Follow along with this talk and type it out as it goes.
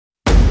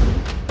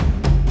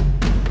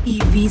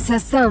Ibiza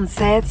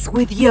Sunsets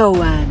with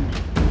Ioan.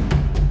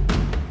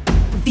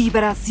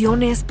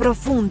 Vibraciones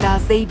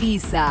profundas de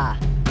Ibiza.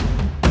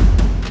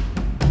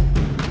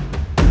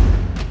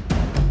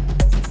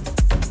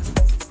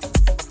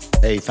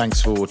 Hey,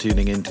 thanks for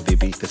tuning in to the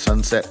Ibiza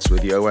Sunsets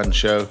with Ioan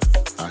show.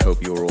 I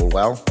hope you're all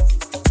well.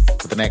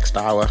 For the next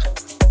hour,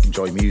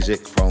 enjoy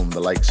music from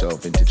the likes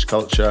of Vintage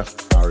Culture,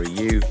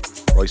 REU,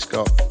 Roy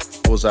Scott,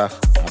 Buzza,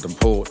 Adam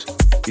Port,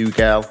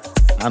 Ugel,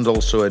 and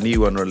also a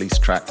new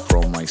unreleased track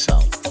from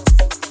myself.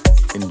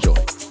 Enjoy.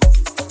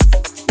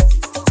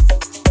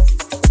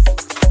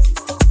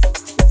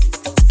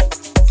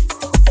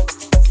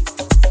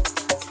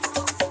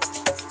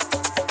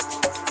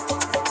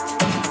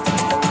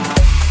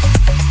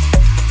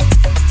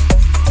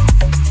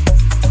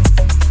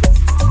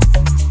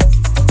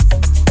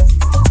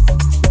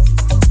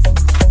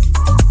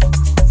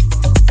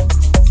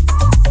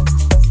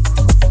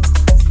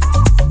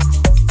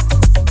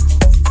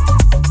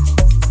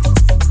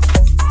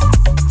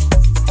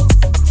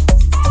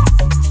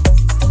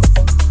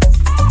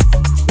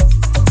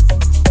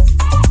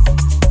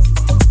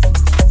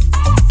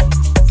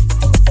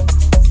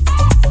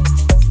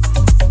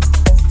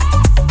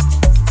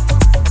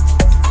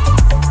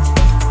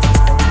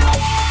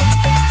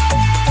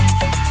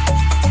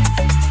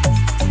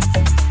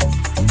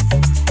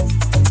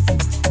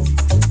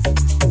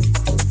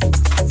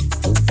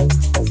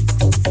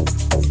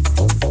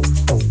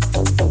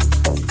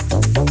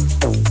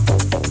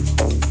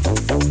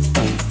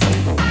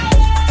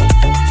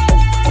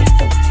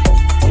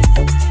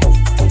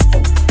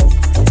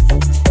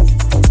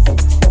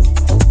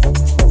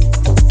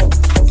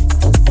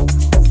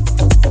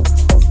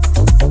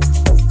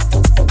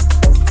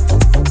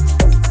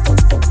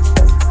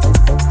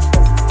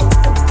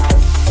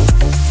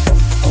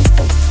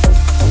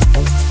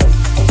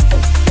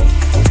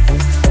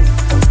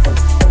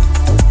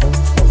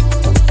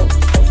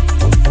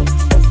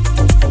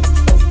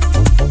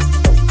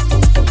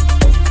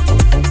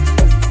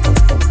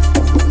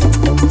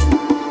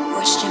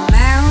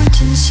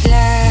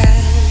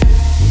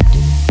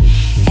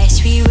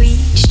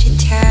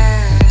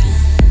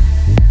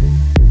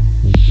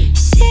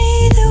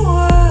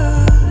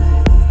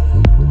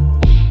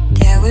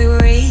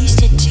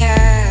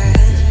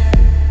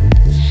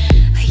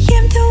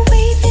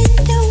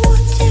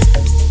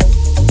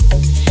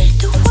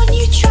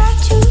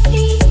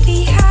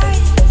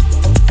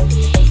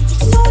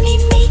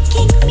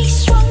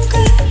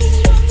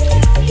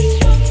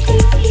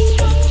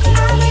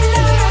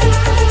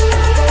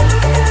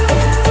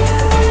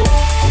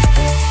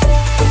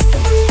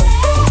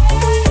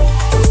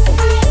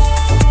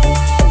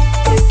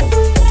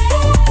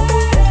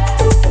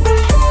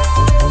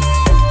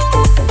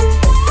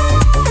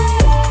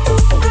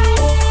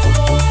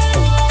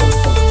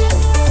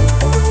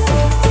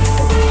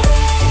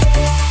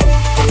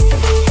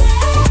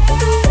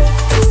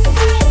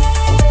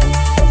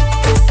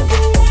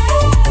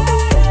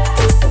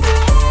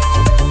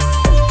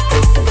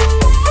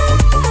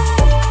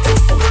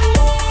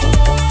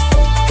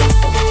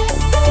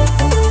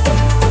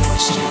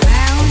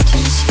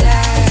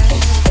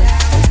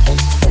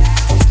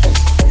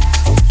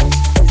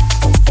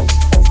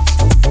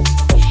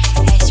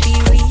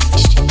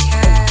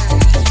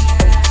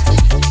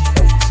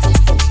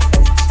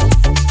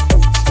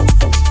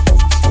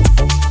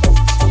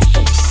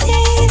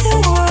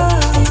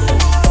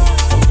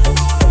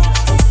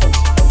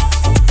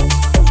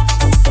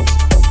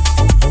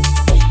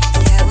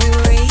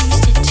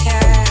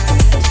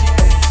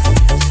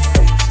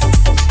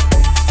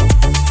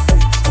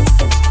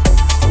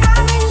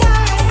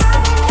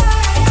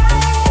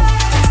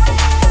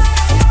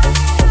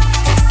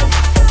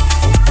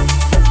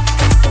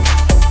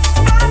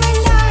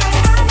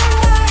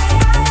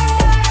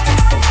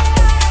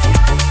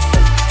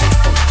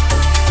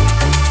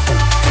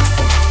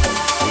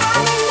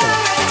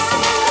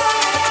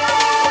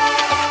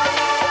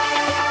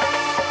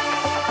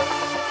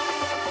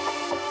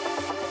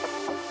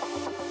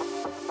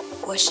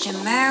 Watch the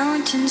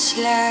mountains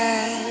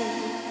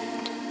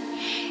slide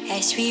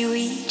as we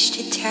reach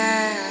the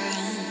turn.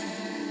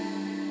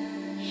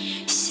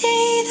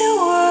 Say the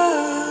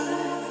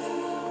word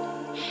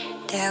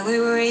that we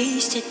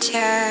raise the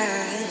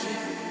tide.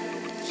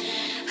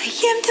 I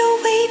am the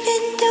wave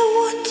in the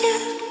water,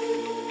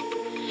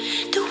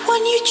 the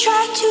one you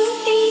try to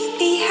leave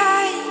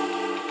behind.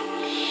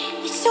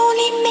 It's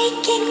only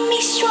making me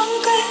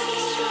stronger.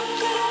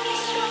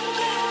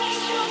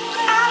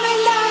 I'm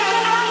alive.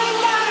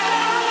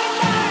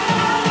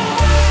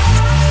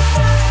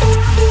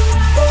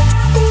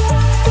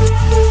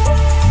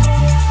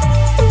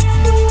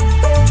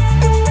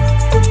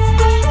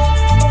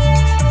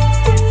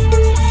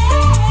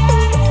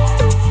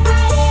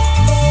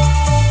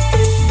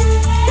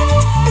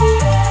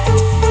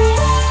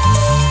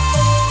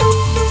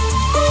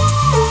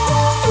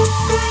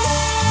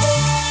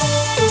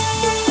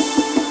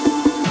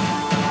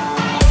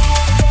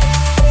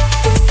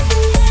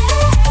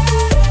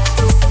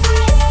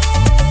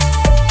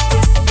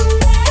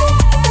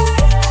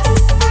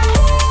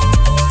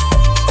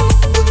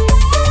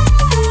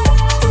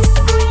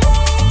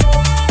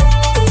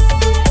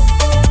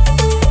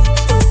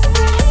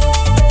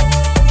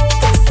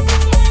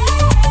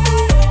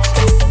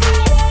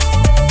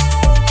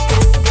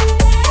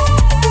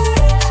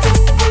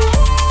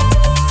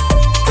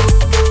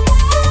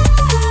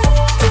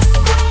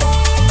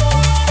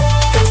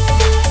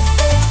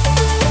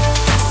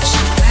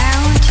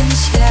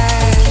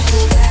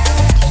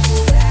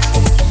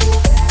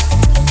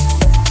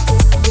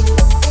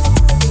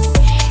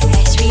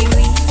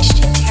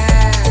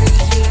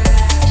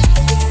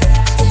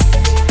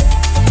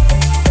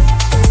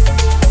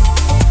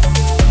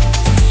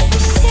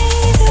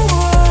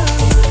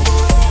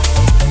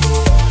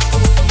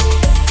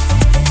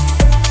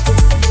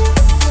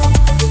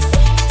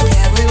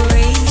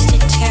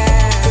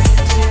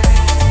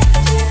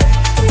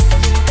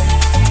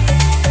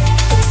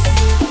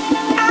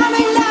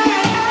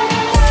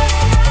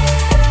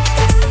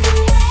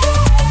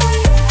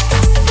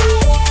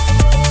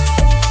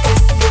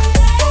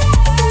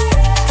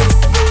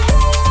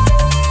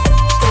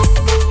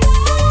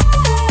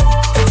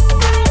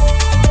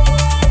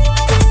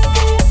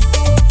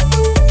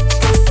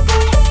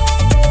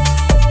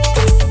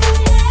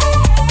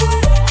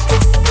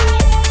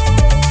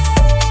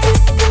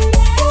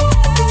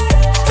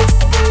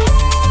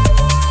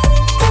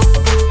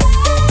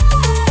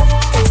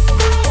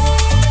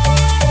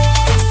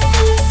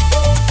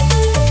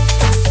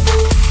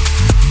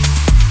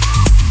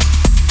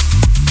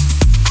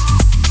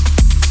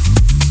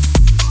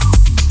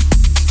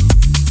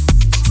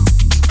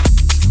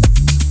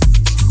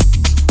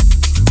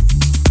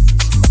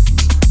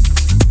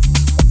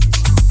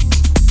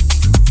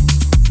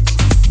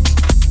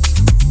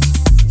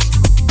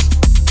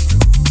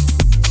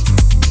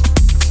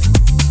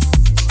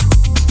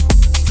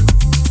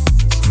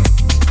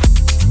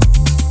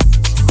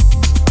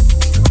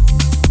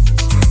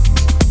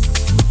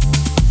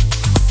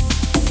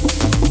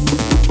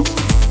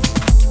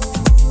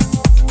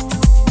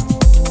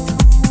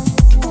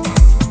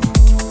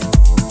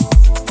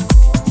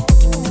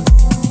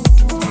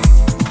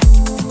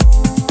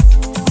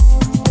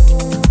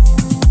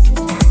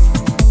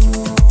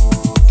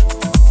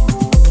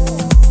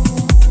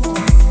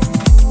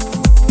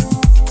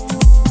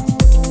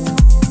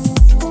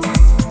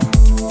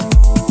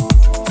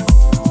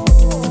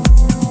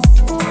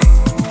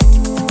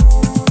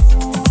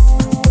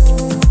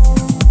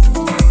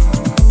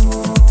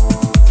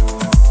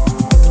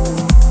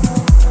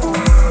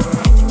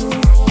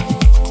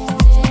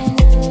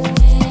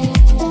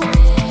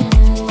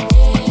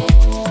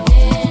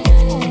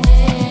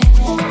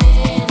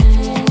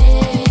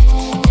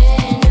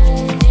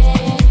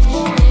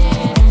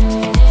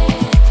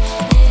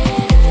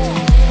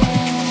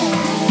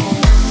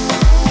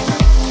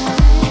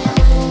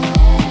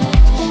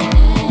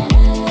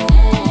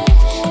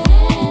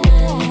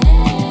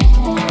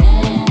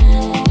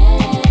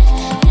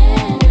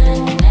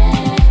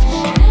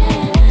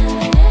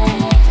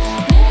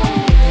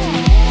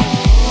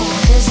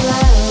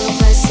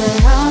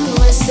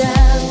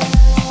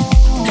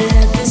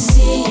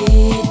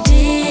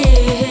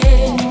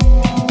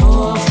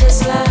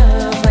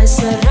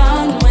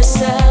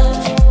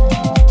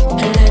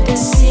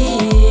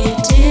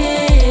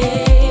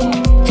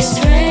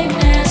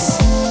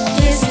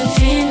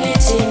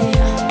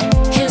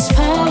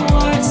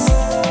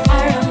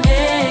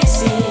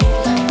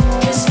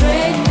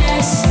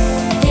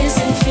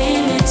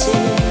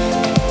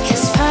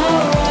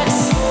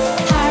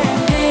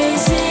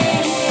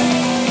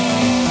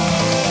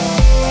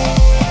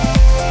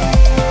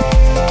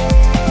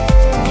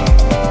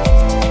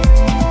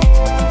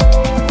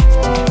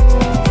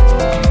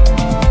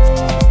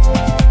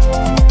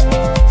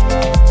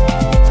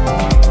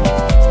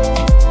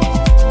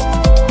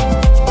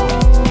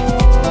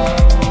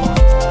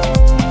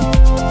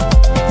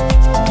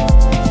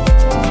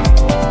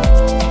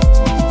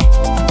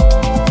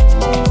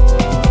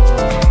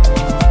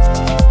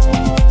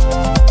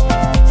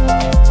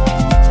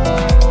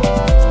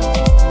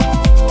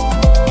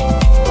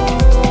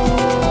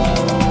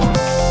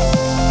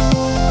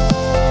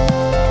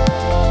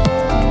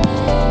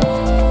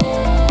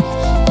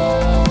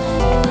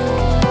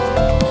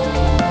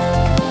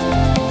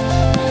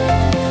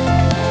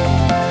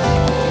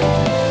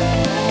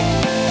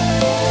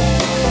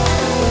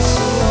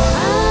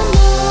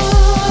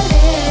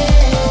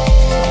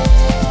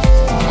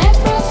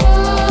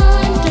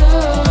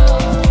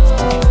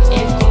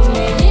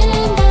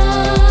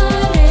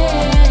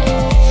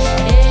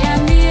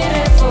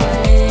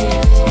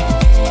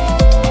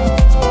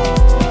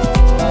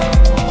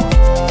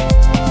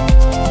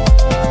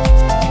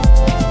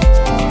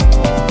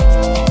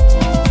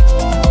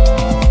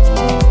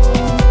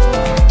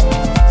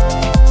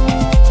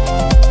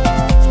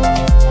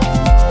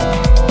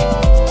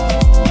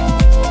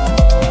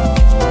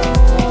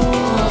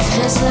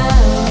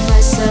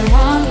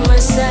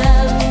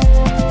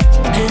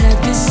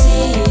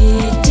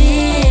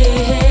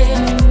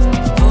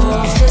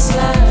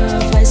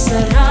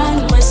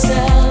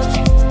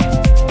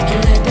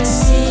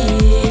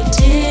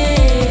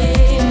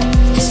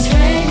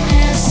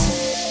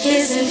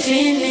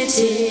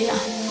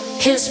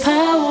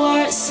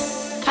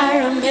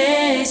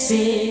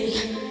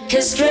 amazing.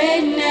 His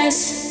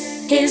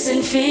greatness is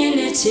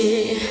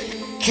infinity.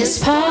 His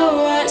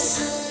powers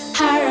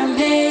are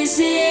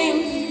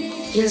amazing.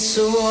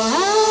 Su amore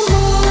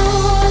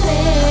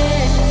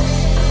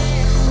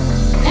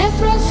è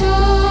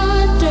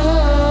profondo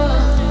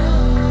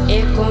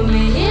e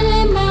come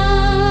il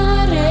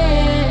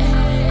mare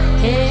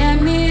è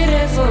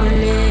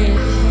ammirevole.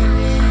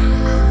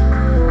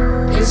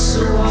 Il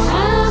suo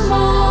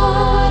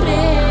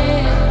amore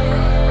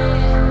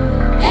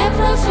è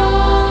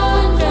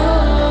profondo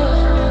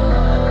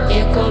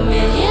e come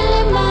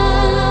il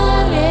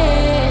mare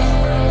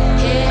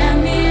è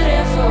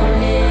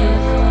ammirevole.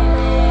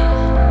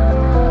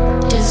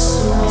 Il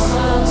suo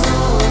amore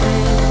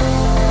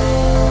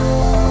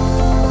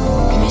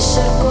mi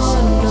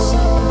circonda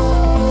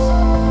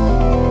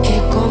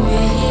e come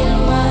il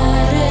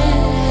mare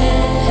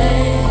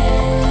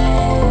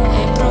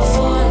è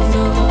profondo.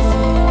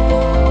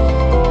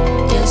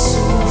 Il suo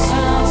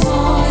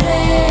amore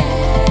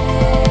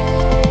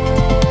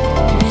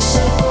mi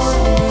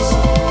circonda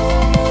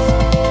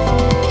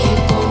e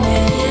come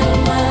il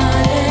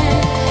mare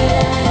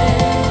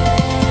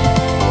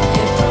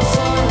è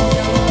profondo.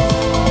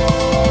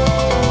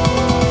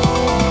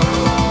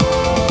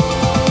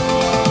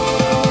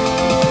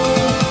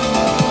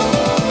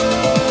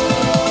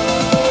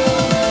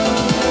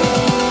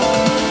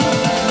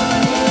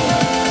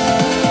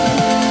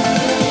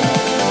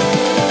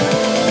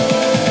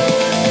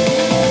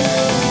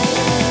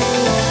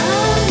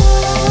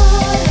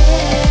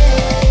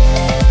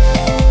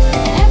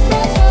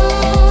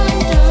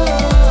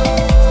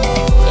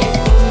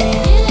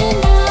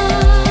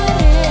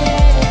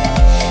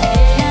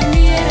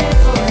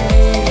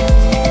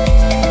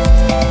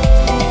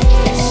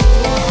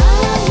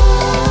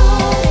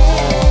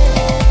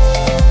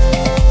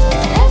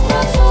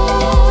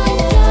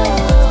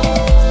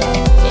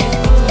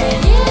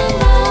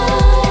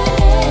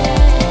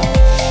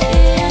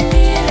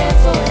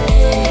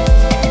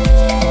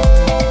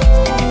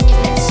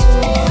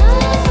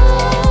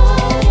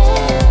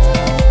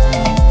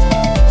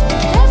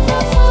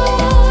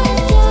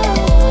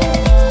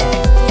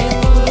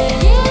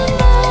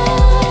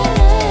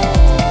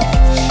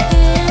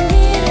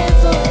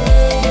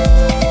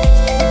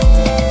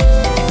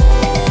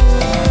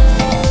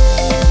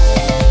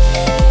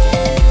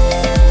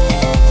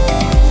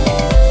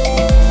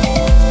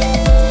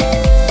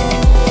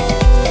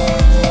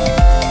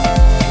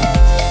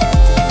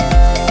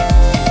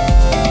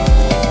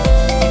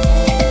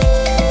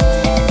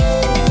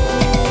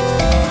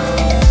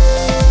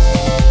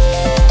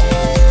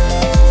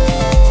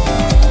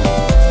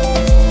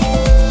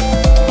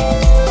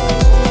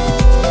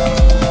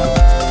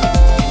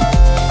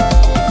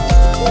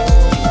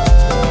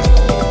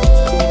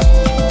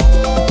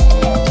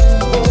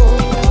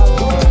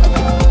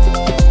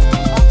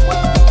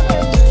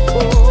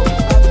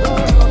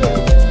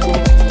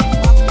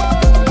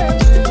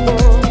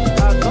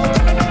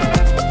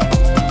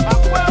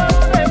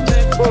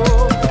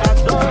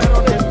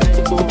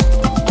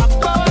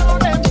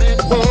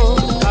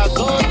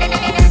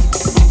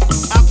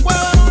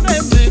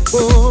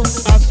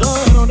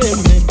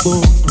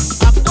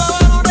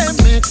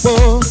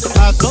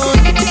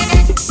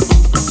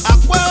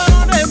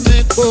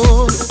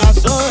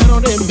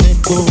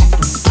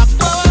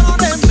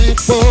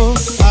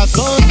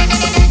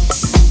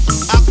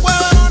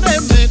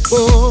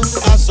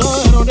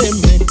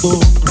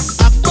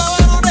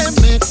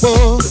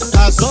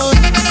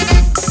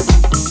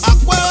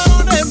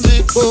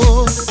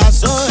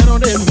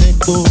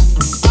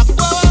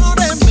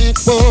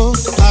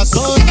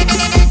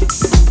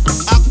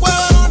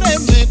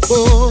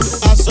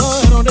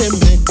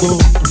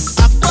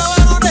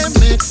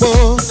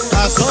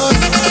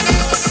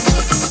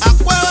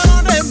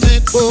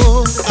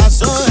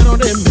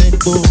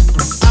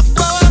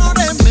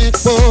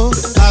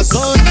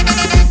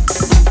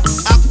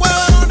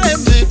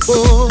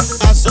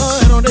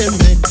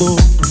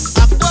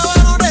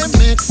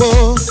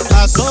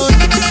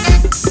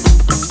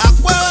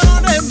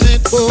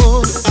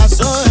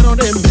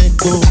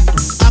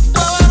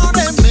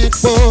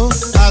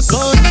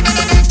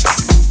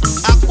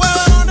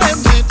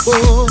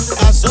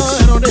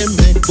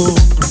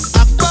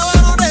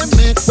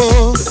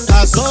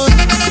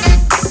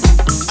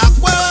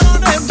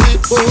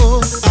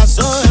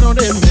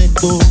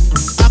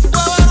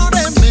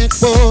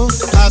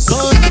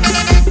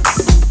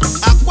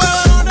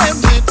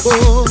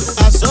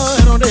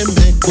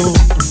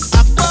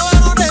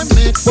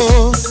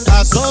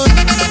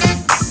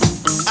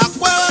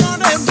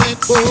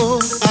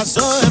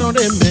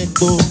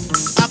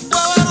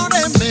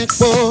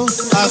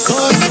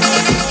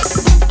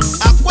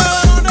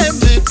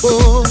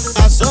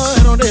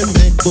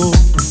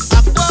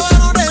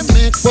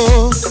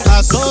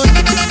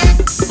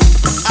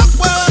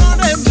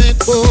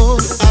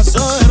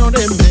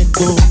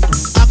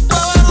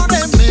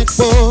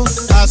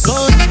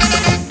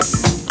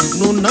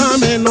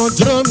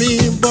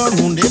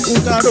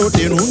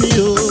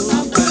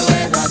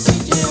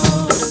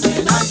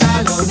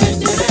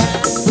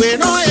 We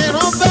no ero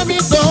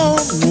femito,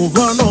 move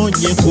on.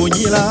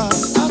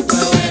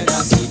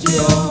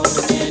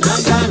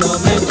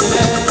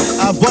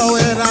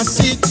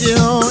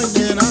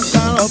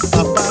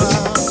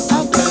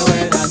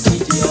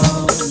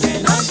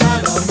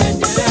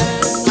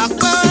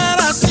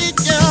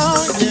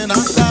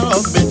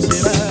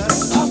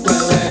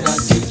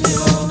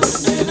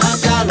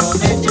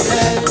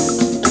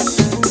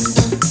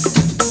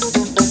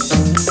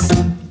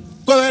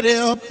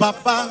 Where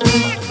papa,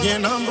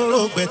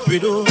 yenambolo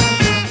betwido.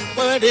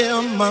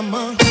 Where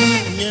mama,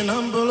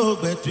 yenambolo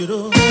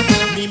betwido.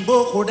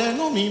 Mimbo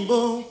kodeno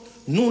mimbo,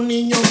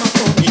 nuninyo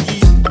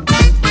makomigi.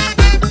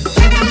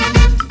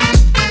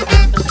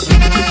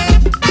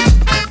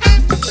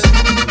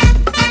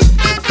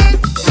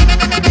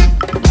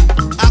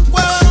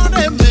 Aqua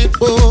de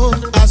mekbo,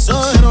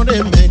 aso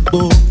de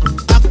mekbo.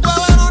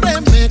 Aqua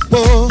de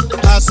mekbo,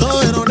 aso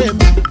de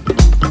mekbo.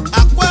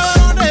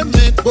 Aqua de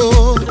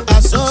mekbo,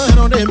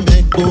 aso de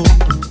mekbo.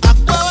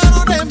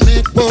 Aqua de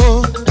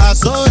mekbo,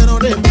 aso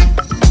de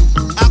mekbo.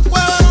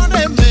 Aqua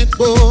de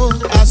mekbo,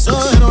 aso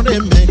de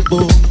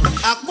mekbo.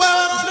 Aqua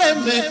de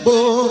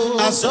mekbo,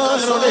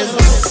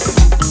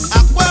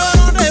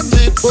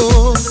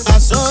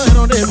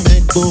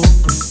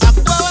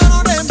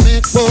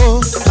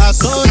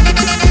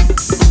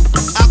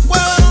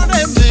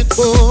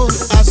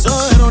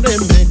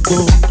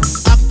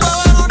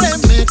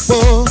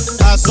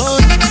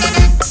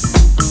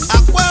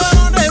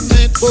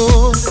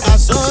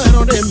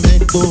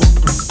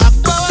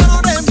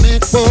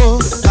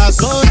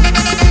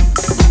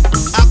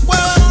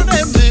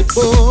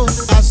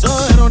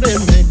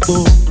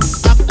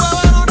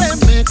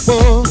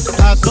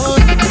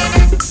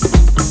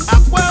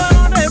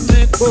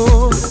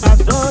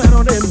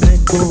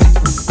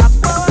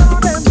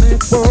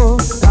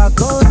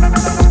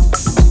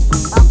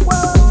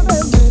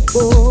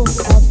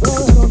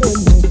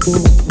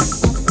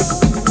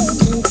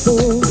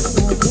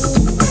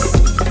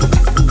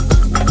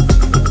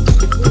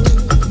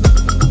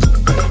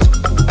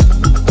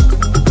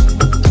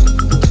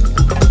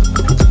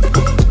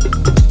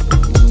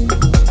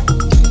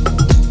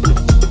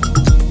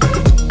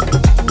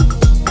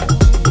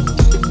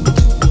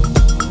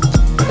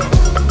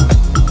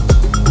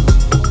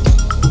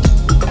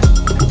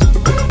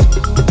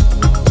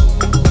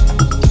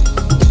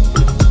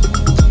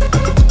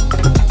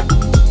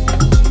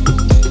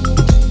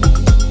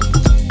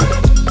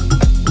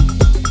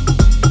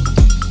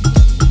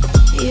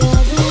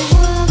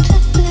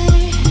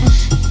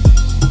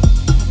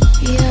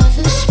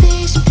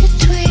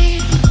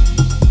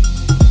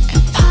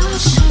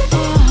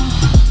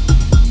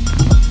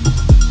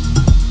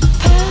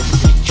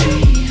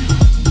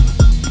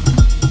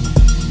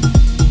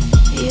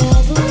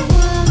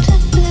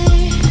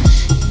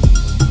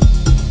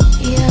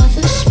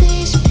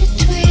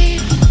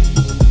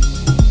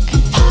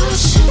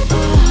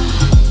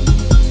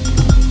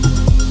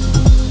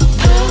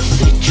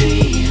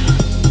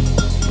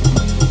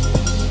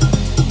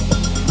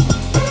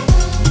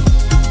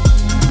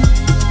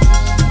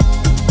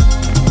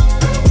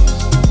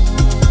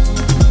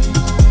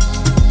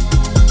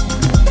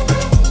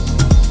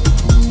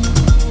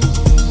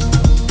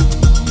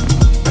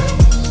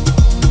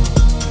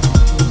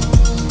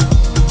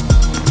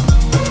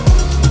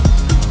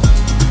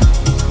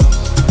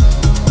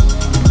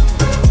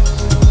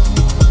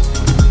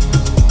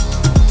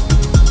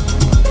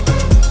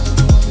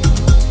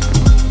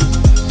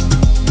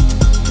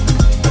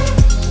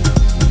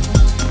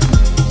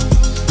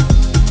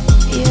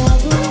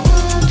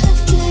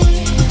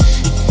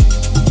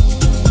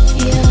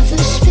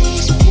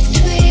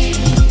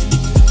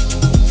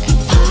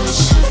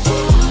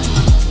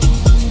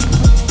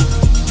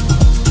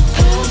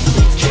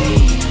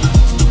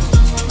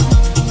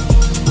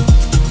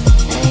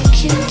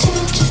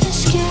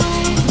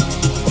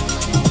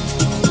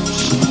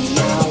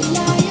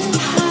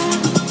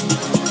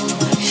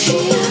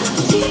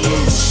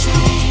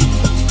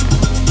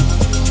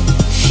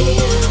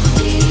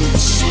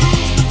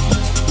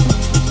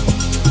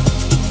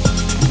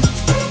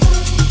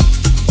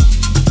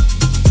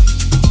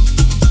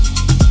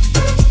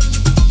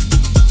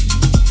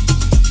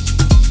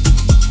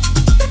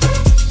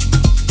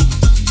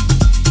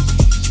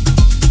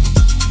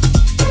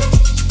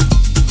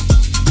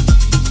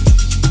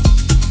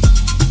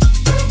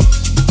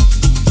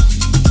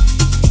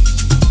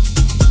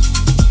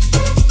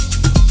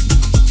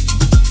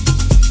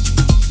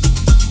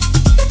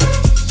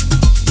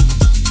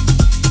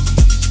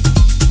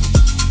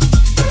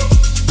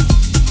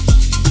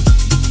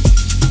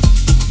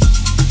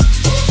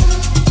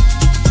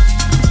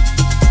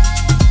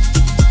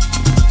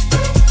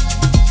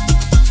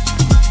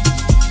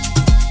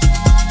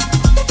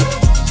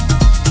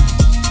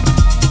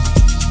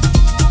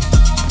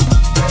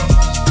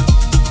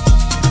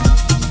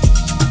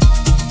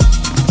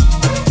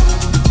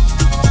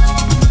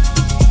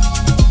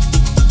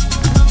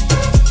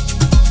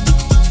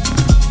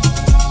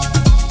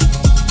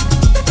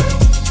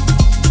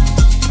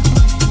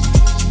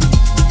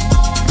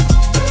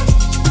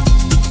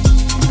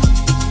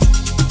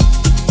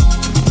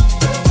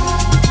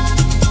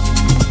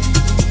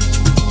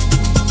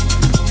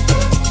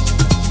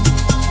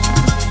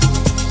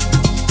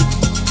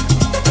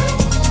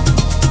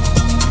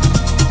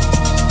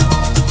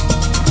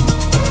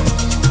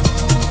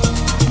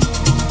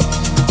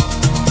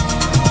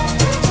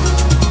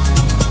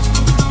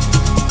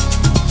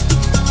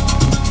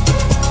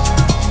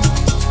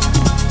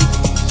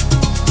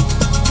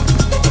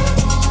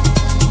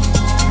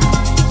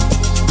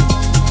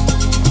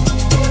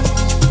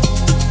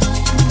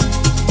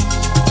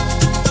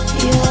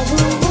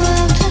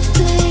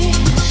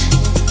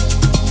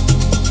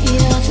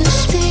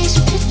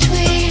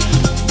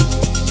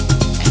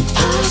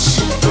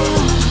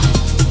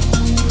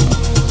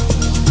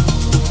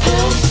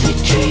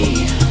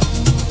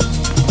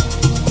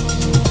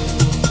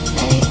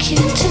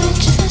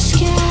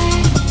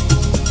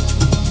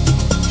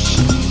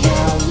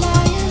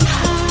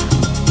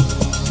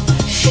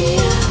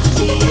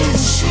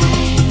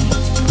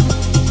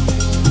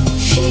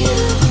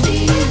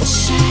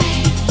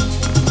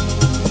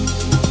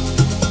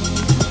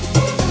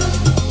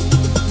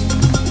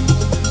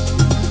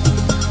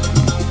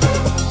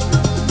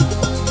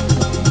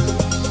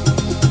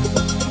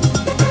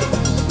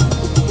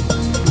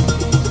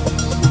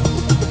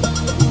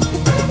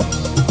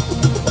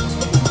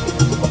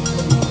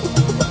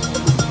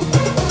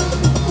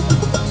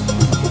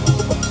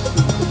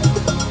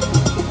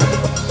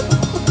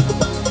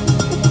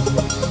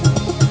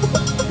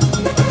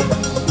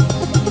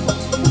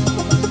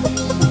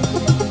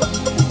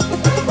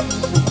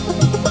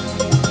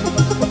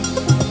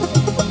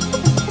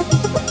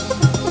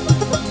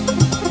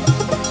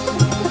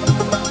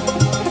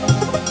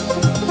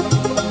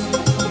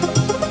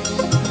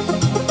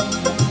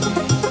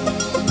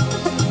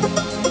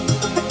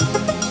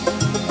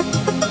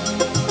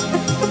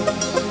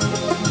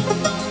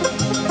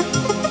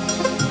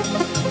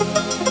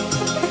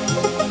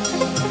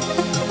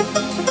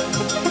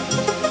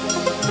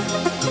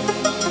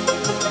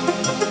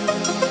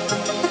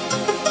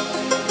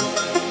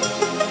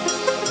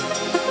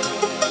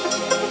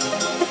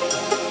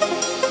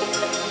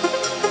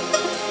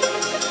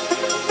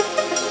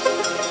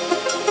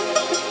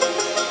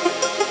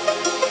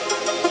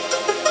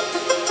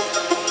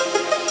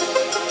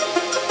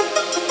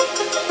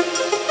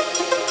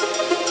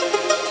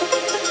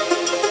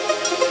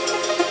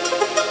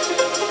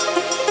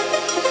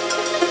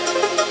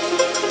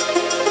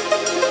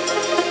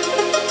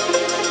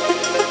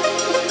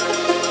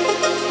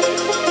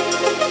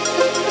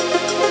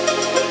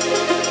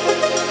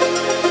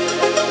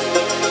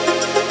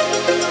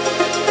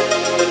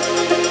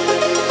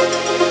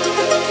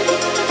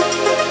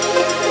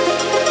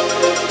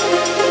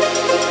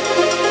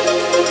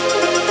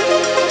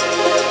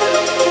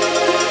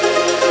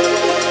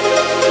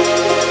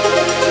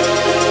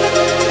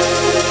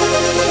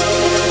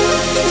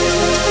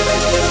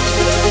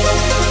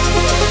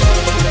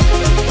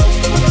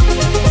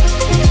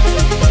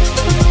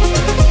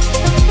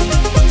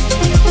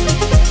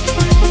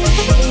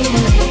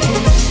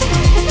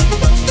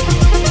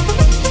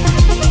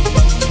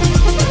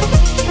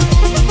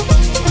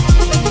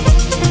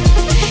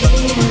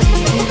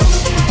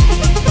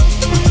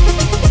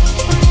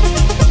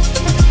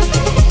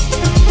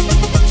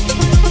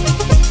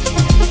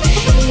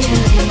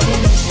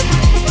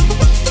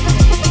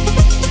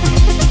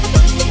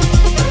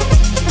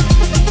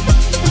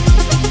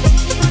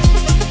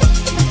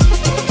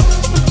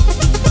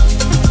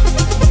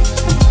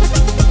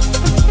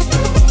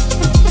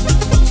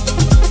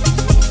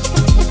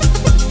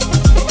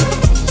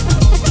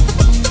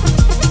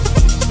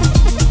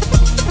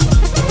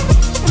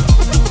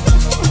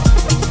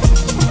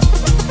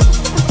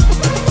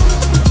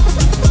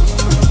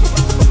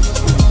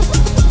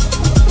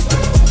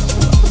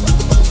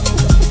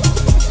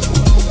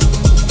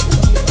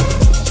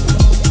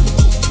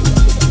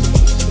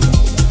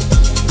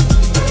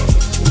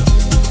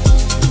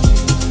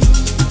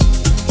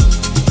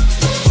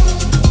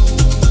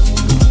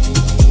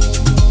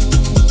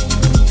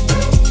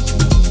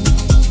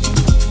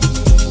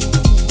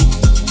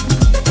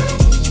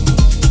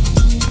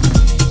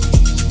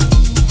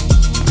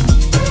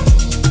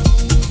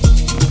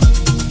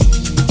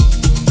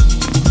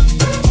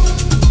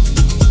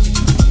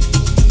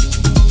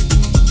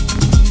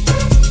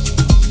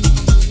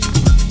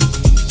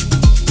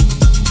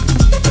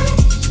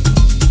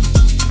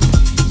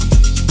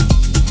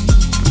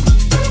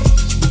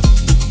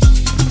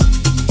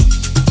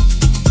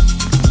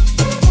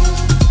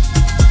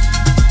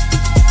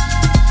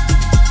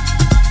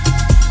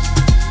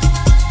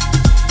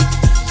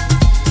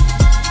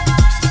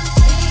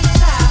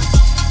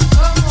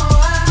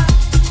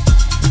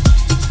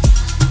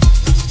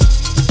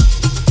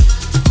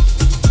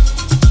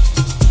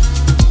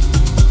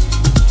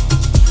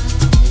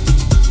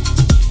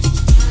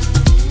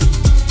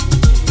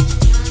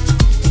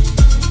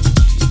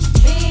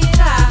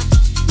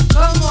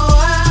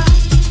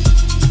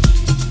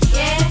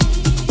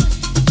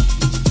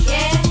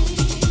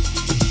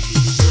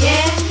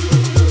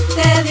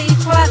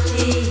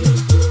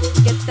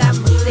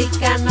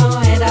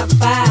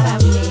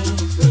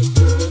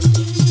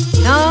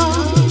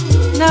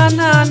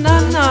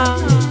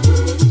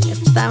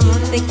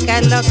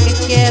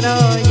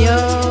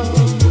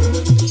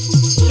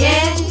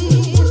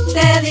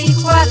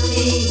 dijo a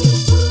ti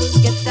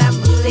que esta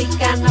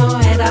música no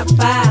era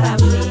para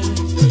mí.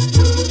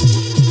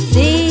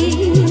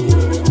 Sí,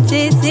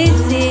 sí, sí,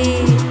 sí,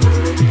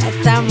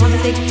 esta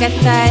música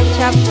está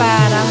hecha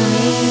para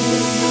mí.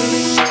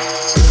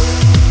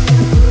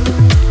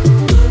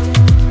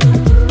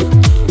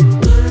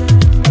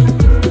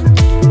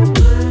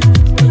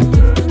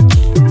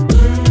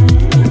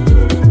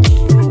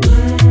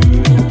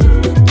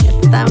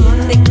 Esta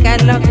música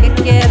es lo que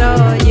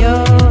quiero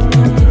yo.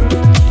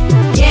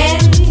 ¿Quién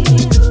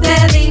te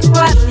dijo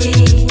a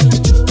ti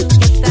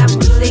que esta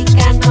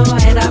música no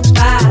era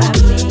para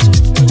mí?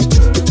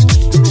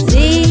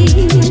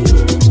 Sí,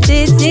 sí,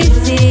 sí,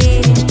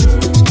 sí,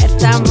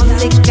 esta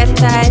música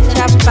está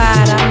hecha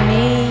para mí.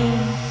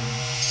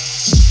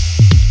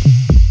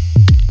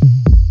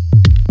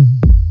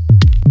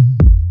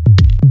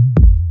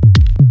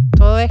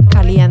 Todo es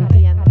caliente.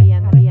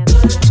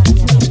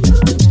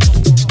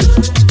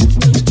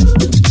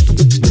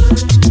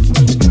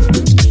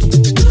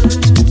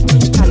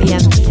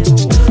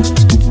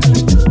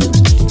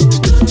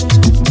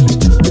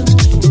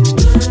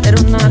 Era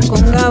una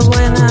conga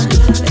buena,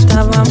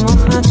 estábamos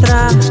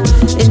atrás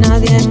y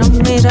nadie nos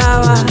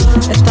miraba.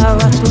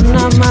 Estabas tú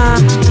nada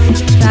más,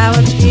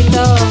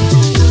 saborcito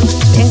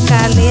bien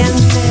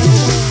caliente.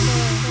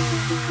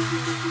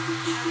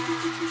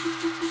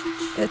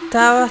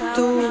 Estabas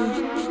tú,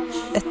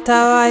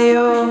 estaba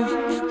yo,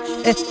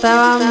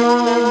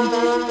 estábamos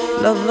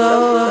los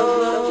dos.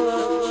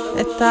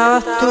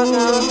 Estabas tú,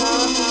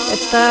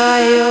 estaba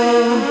yo,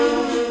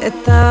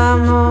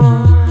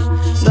 estábamos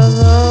los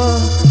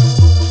dos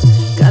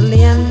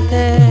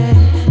calientes.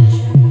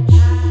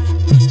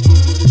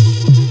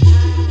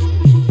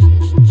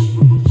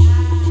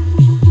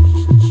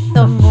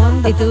 Todo el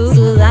mundo y tú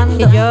sudando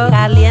y yo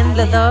caliente,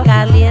 los dos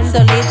calientes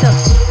solitos.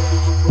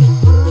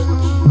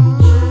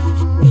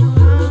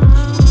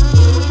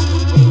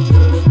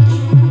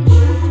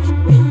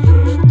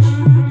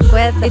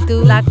 Y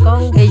tú la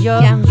conga y yo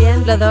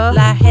también, los dos,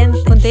 la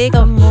gente contigo,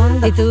 todo el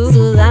mundo y tú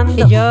sudando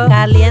y yo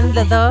caliente,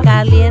 los dos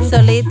caliente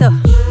solitos.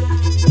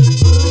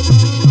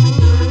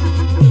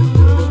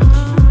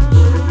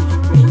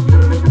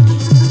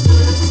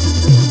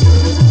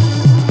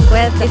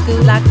 Y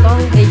tú la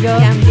conga y yo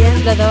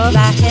también, los dos,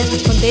 la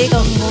gente contigo,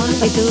 todo el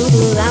mundo y tú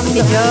sudando y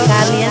yo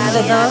caliente,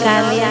 los dos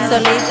caliente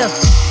solitos.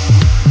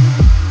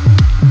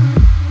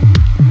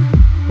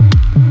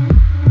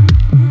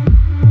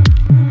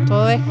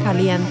 Todo es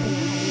caliente.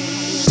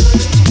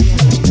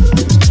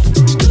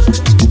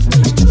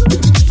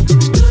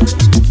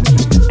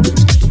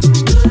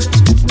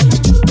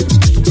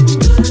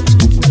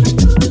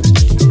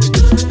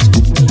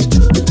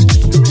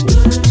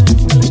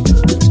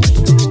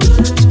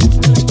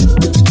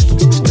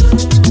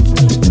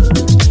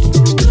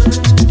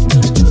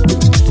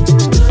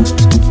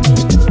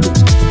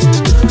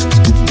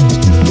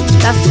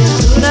 La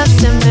cintura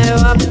se me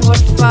va,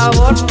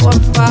 por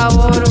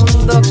favor,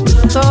 un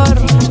doctor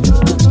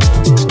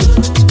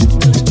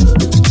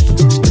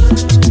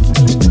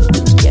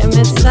que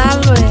me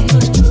salve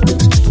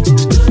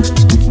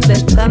de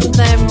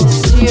tanta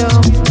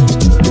emoción.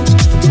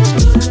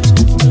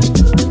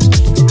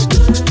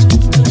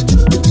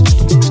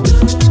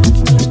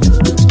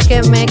 Que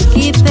me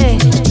quite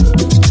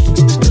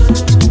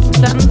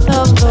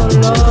tanto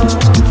dolor.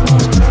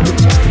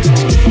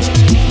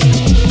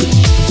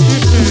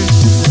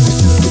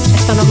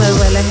 Esto no me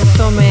duele,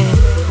 esto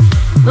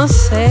no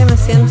sé, me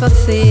siento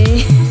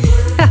así.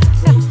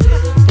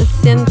 Me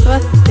siento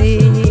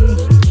así.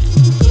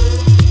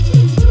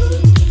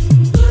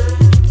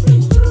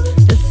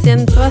 Me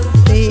siento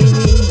así.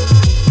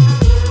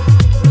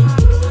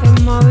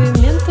 El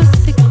movimiento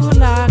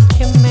circular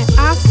que me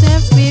hace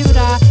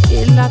vibrar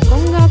y la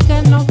conga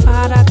que no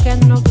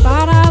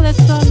para de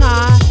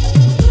sonar.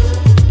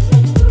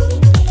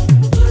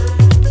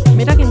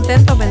 Mira que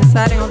intento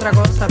pensar en otra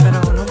cosa,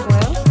 pero no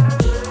puedo.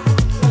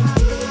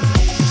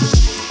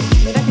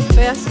 Mira que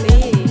estoy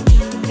así,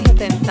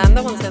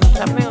 intentando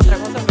concentrarme en otra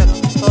cosa, pero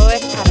todo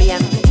es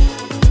caliente.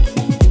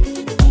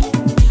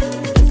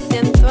 Me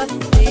siento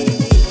así.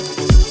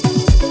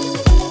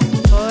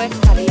 Todo es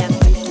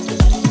caliente.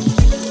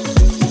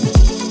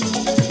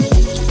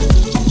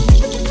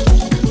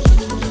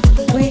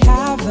 We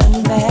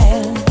haven't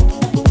met,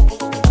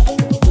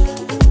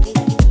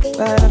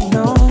 but I've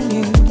known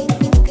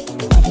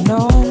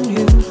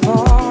you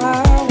for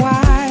a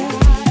while.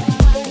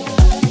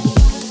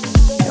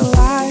 Your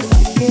life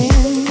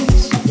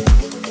begins,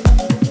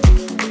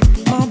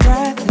 my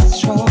breath is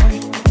short,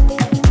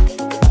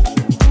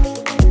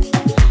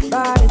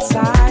 but it's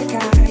like I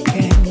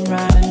can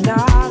run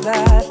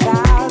another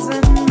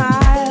 1,000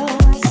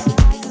 miles.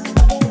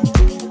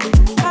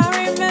 I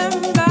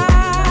remember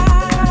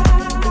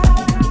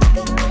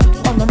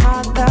what my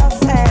mother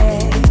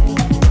said.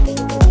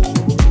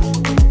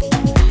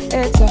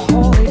 It's a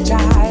holy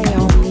tie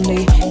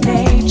only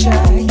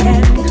nature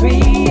can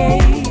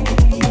create.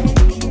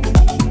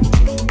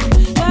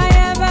 My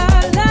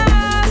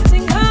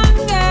everlasting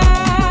hunger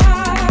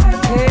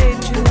came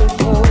to a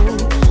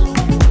close.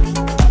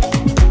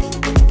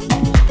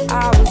 I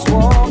was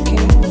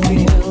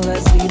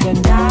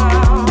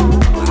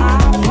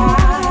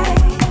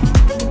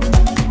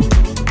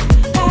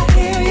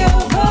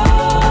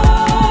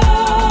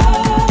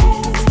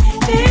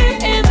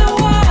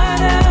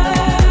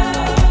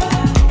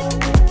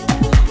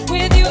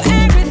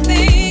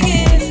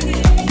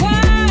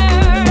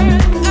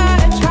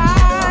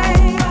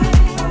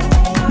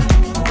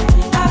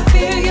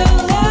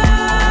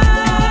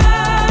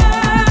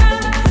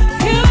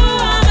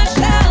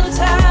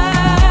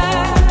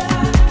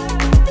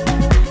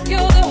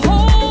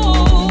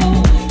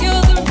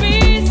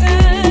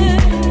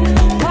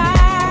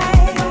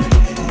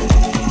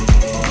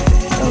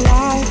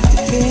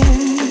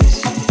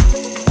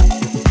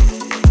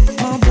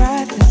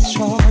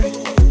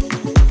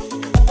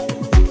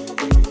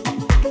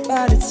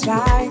but it's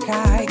like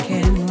I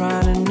can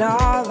run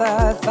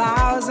another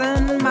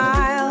 1,000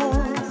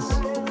 miles.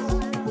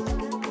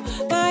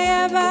 My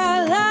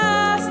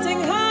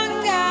everlasting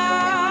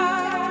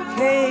hunger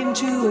came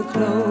to a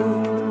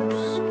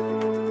close.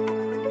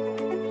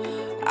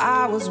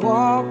 I was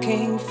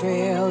walking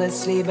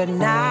fearlessly, but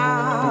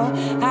now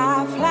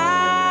I fly.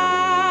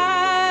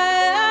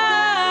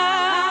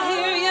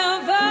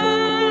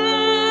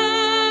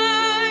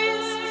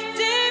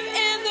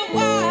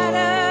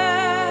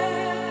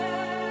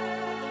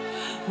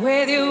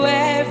 With you,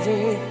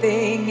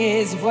 everything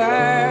is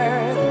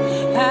worth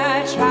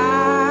a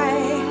try.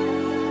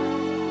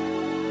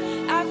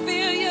 I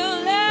feel your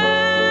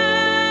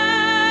love.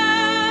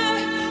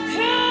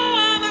 You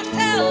are my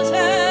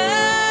shelter.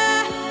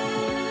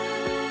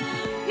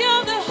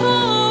 You're the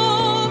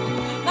hope,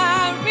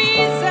 my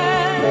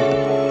reason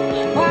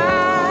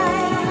why.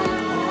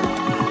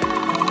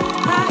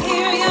 I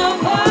hear your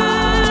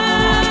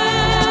voice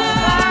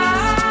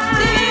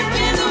deep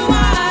in the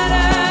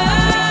water.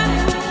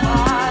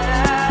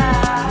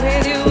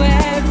 With you,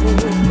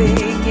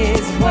 everything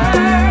is worth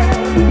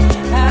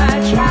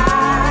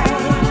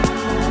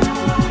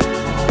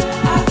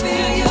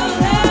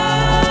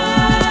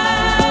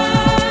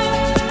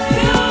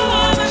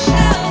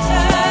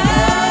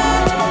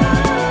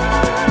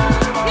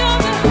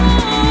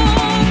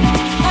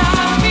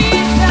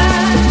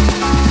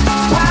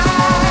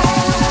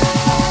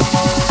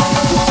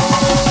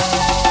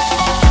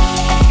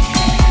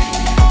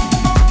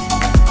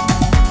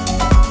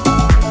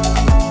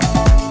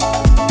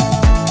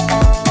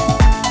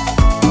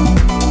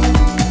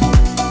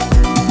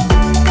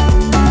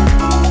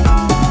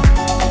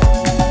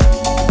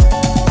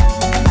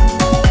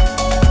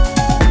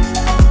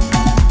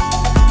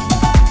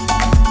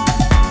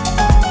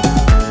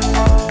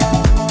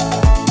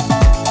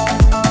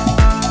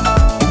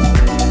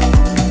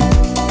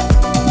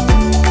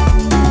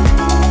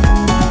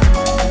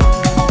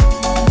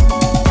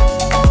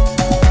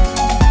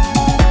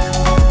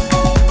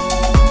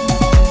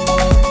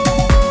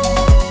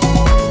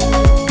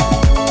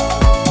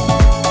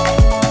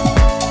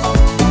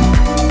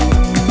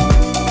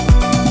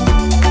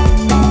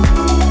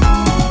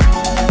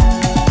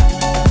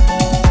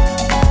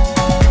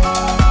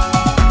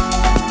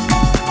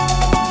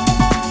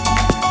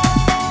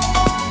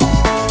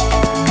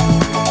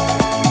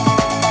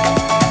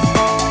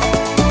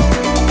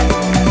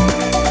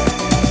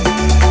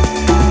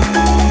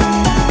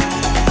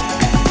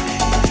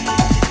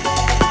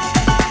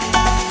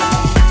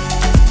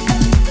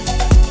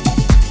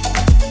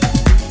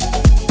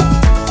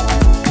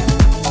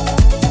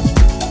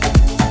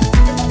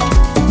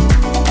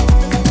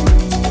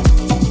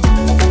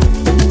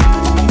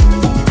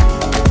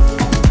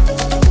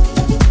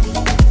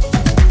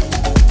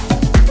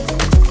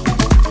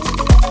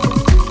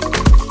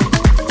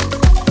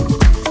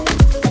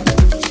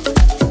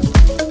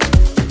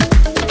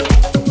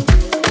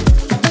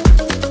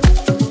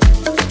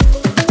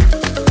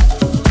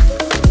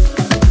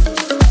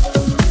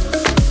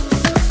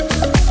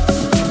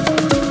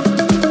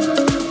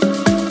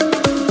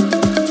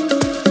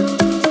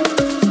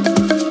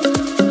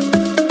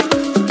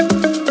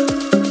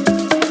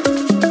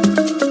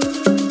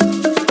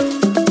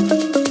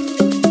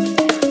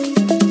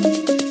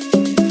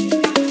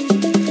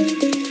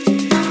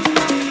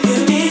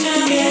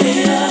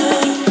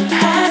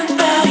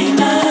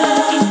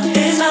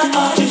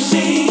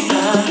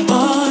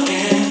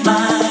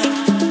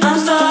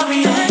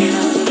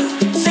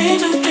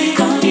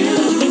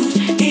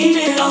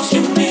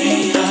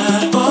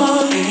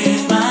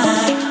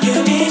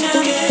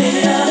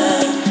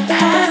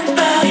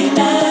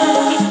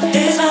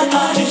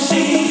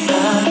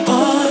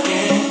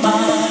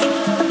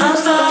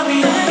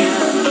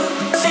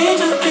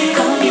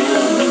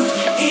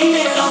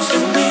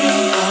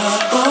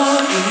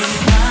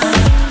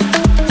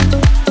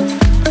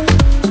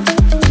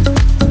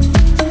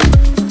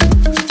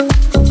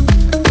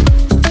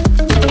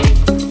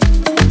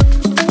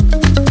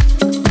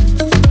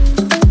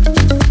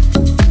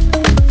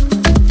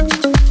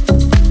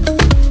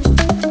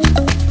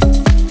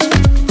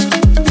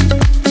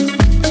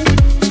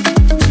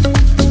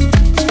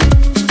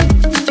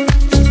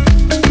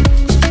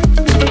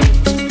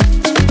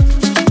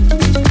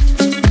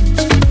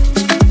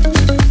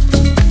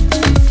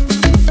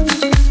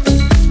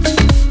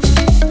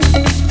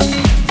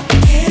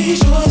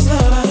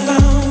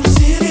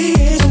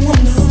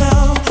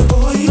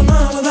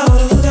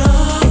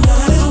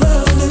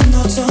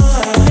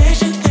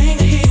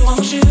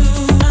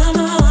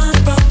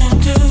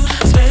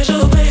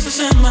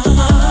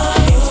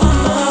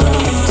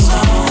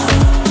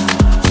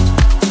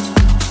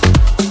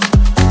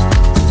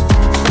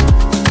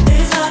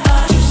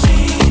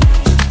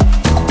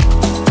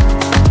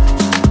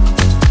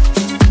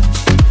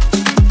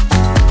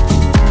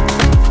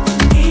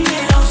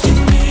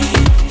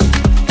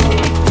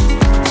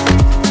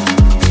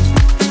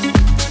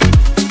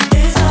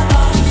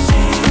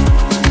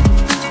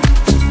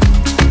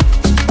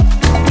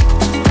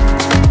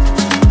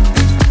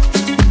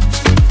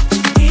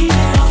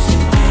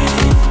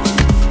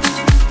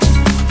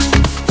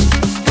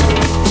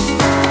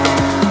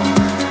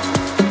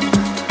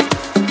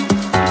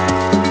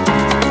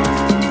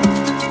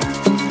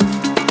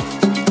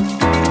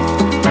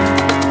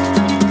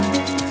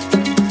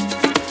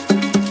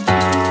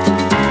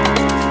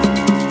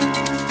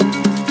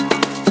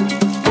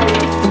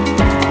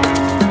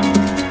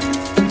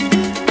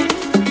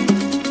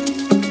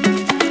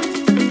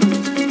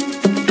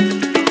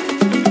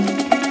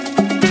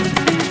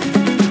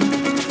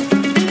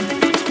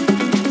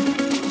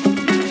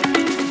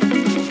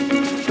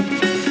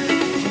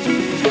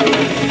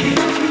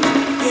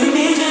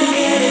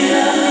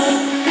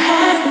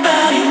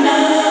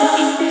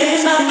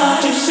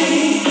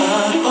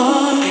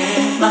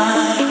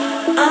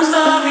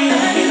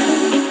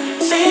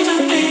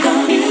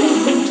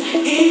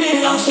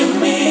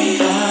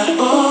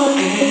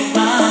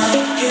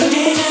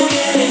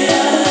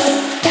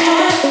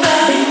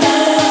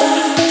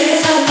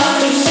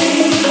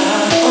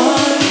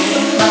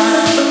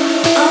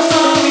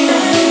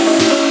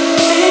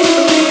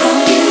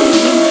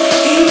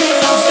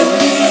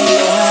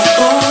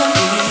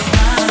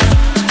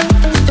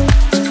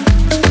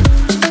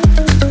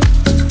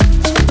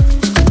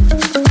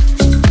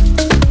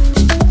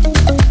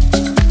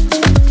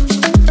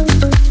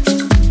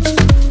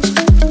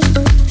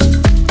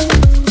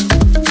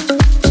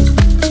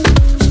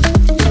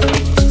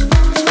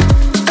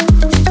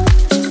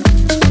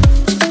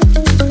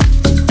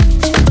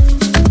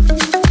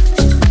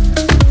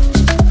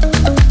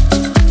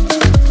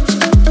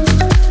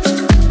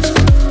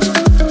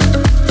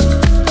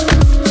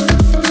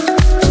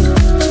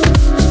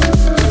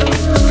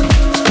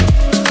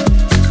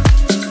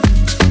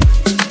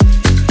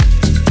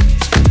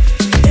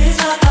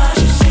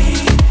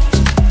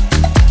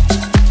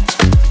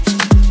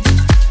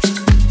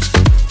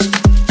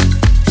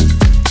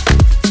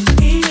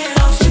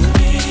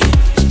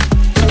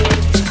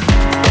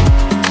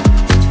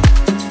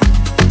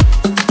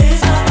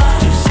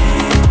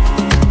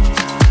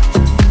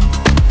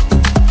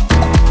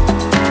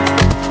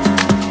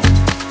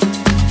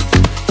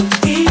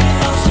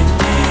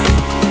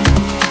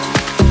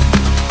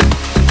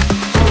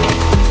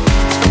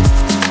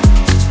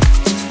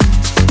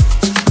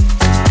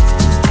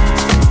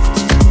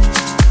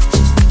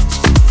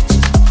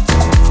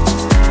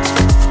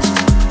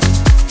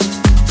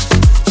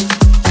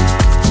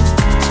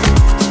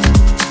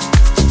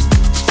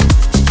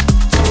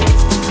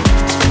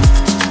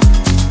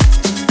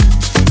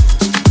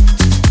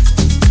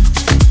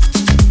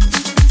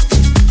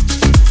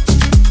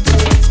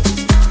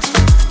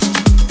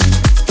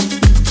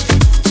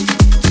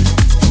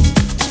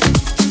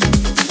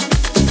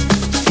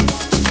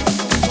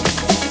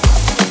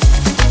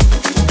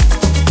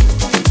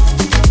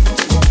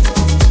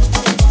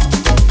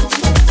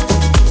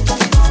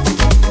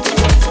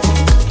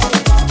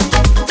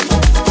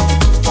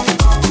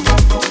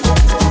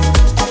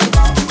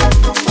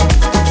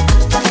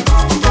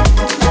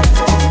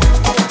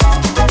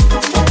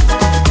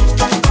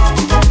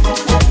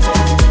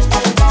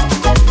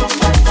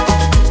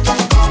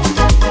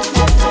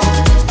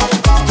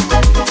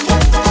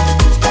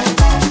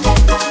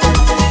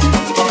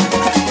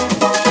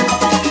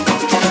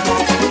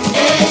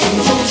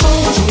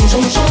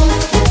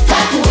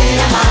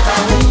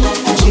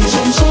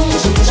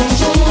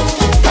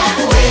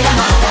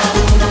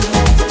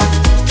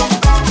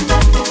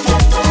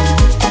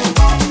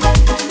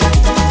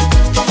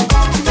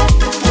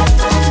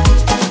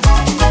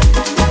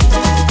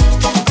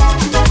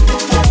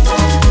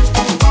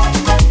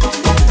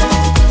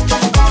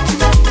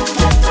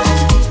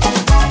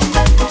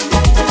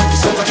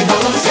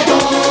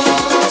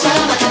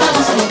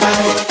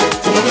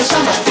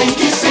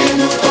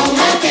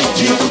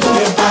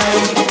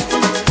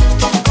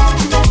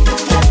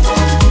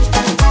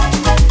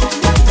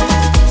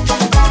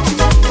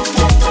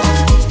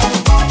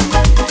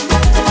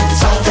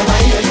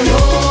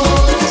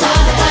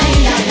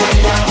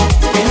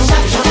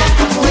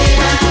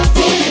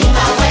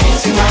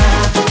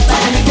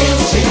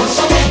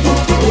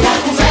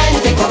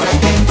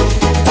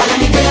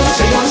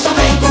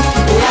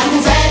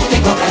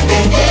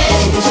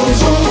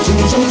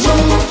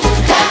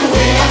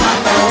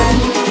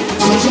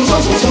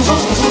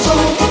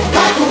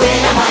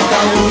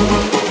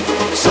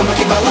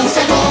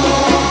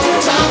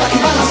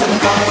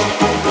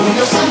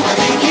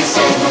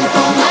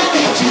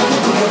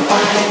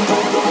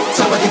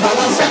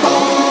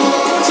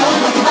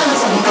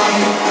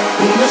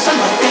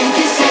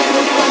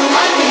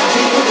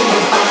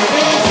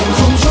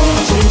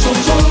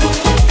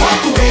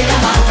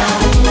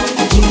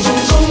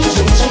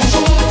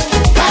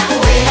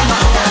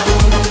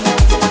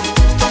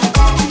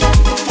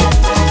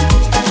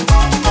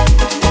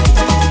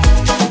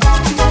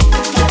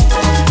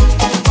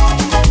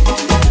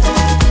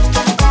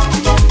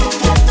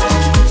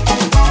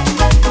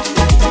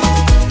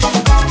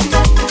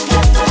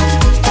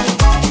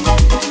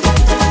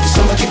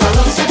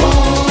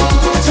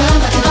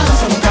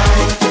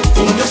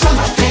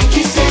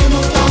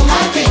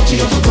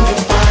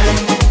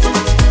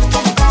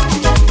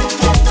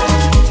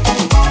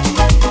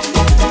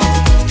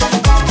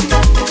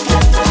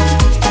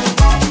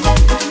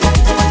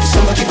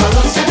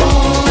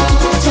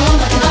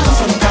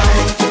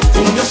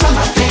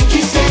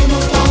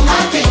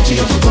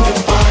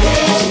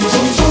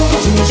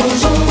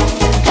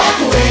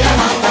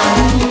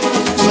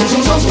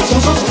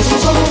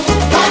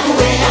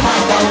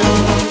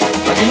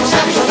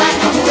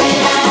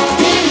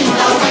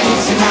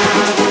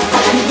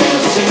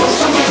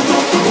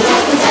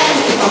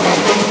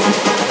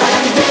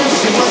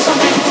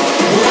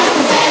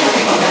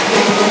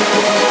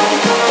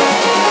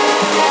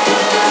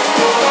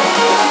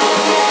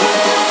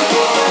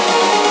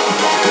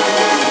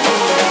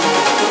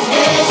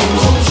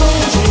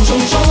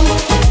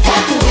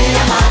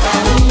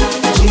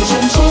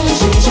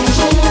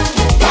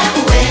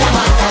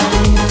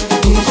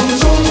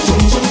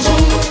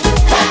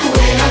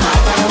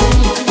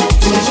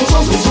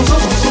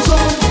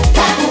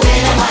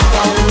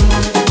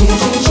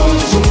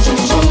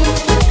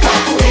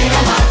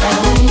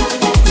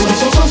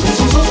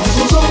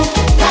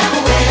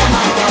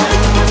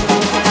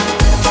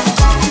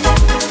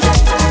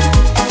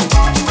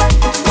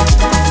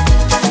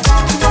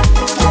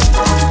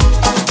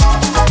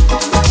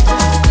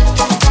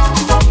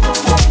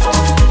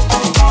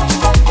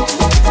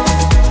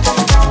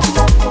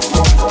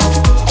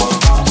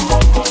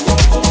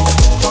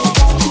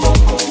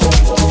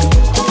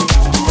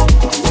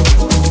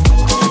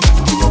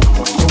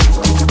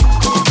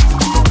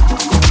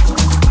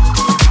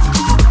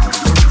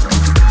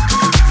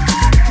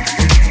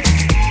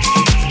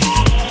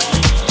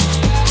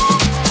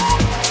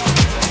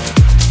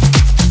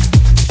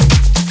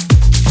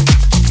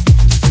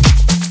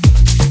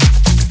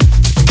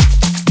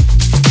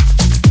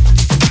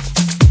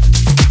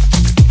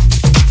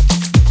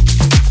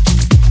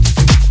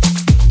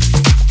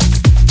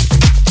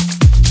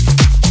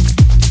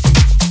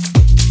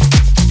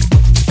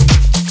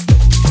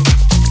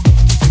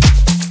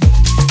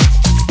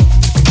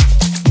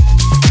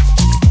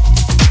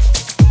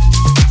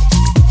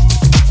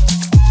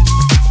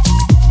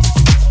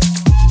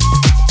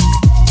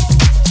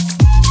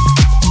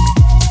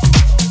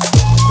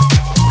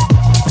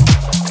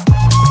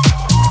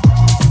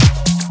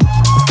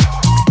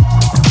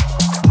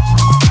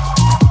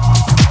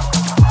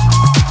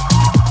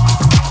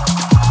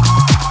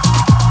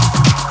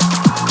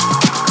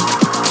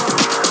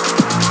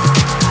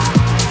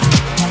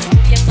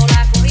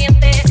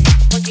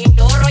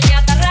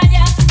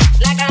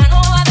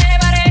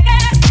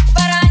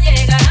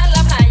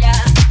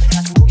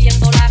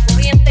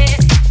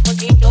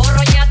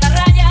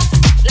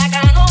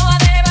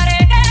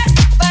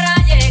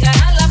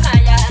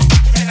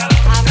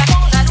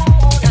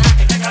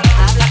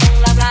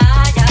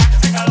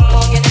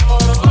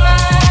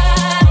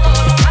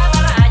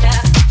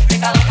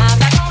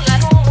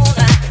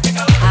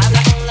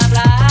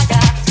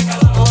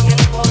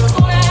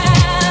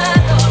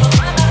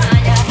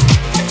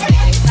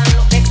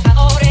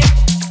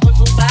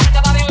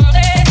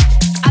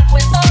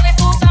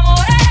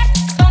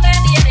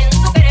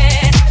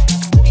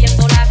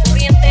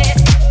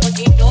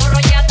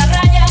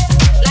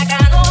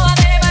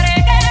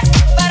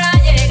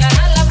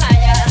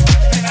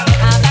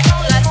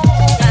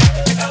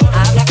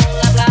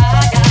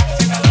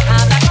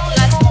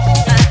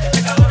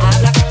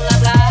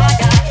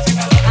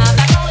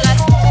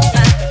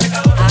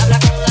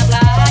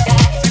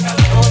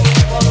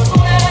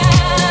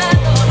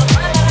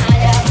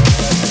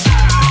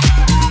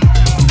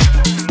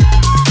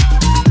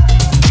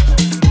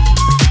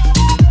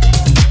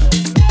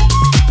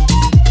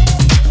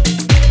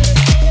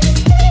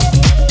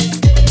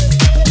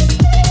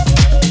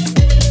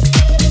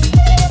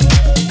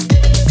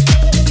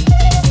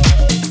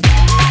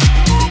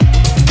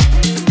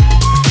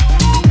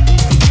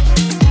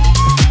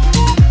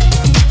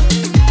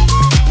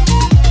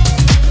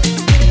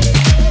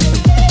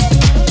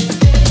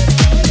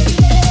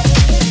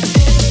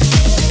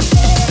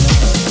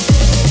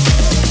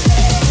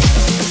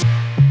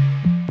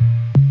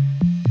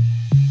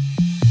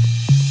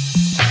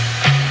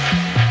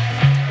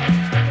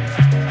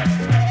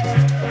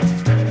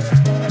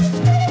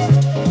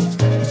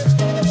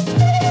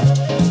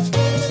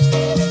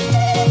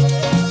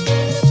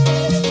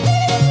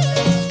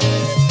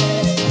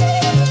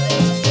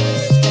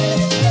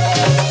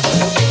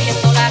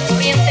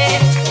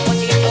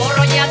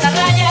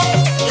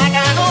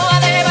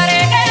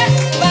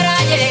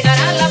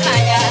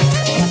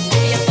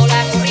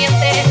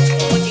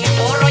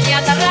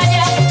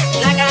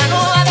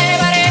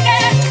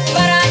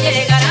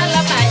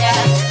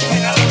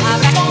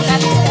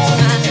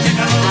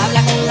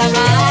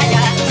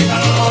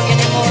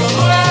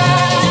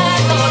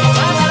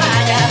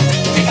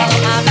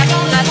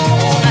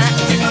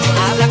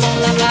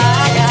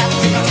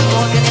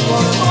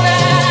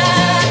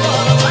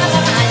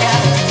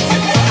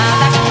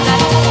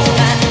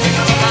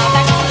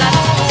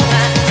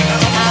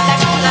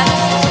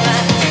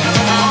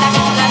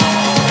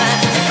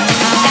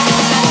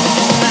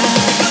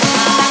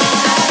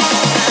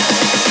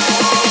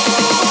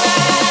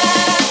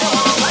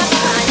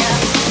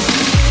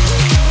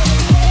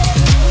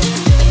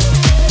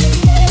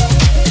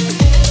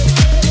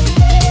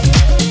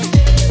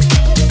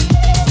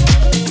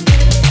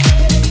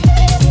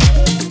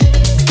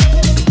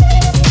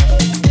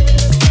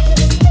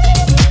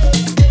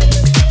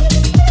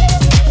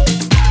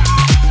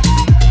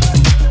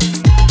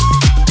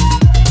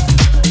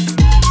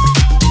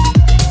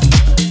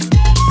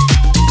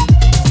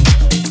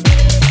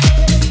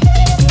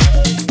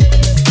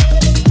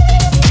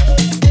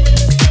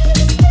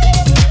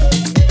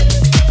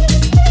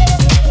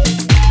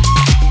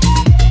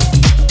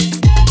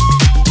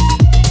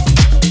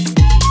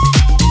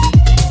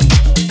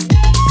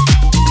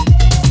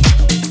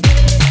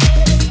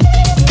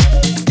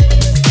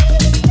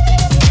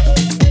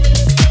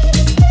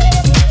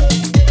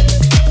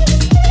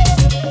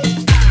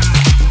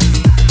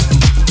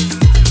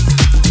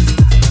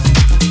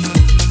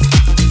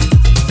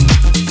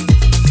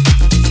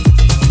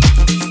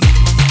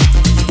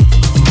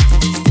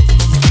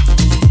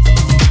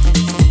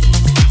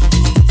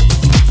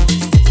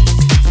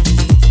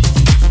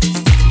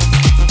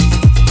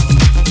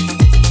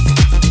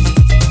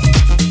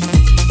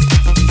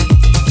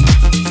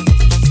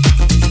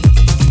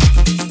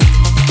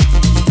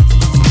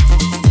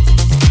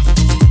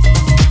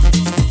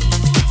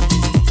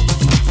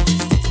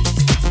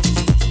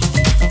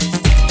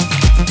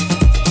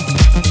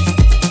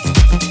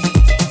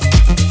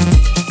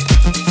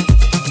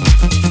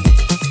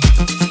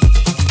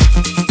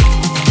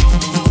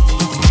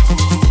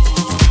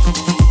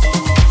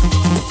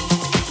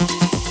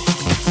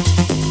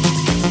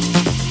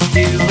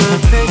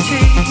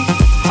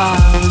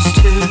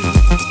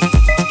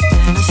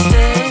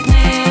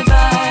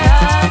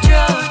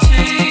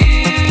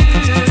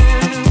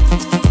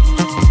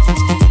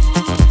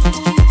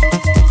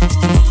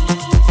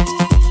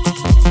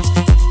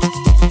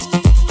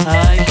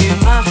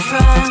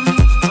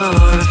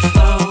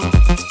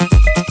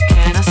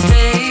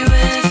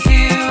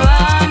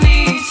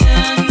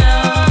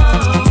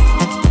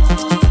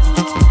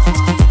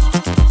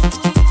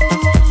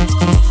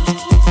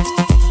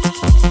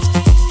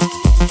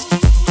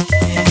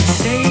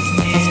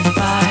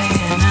Nearby.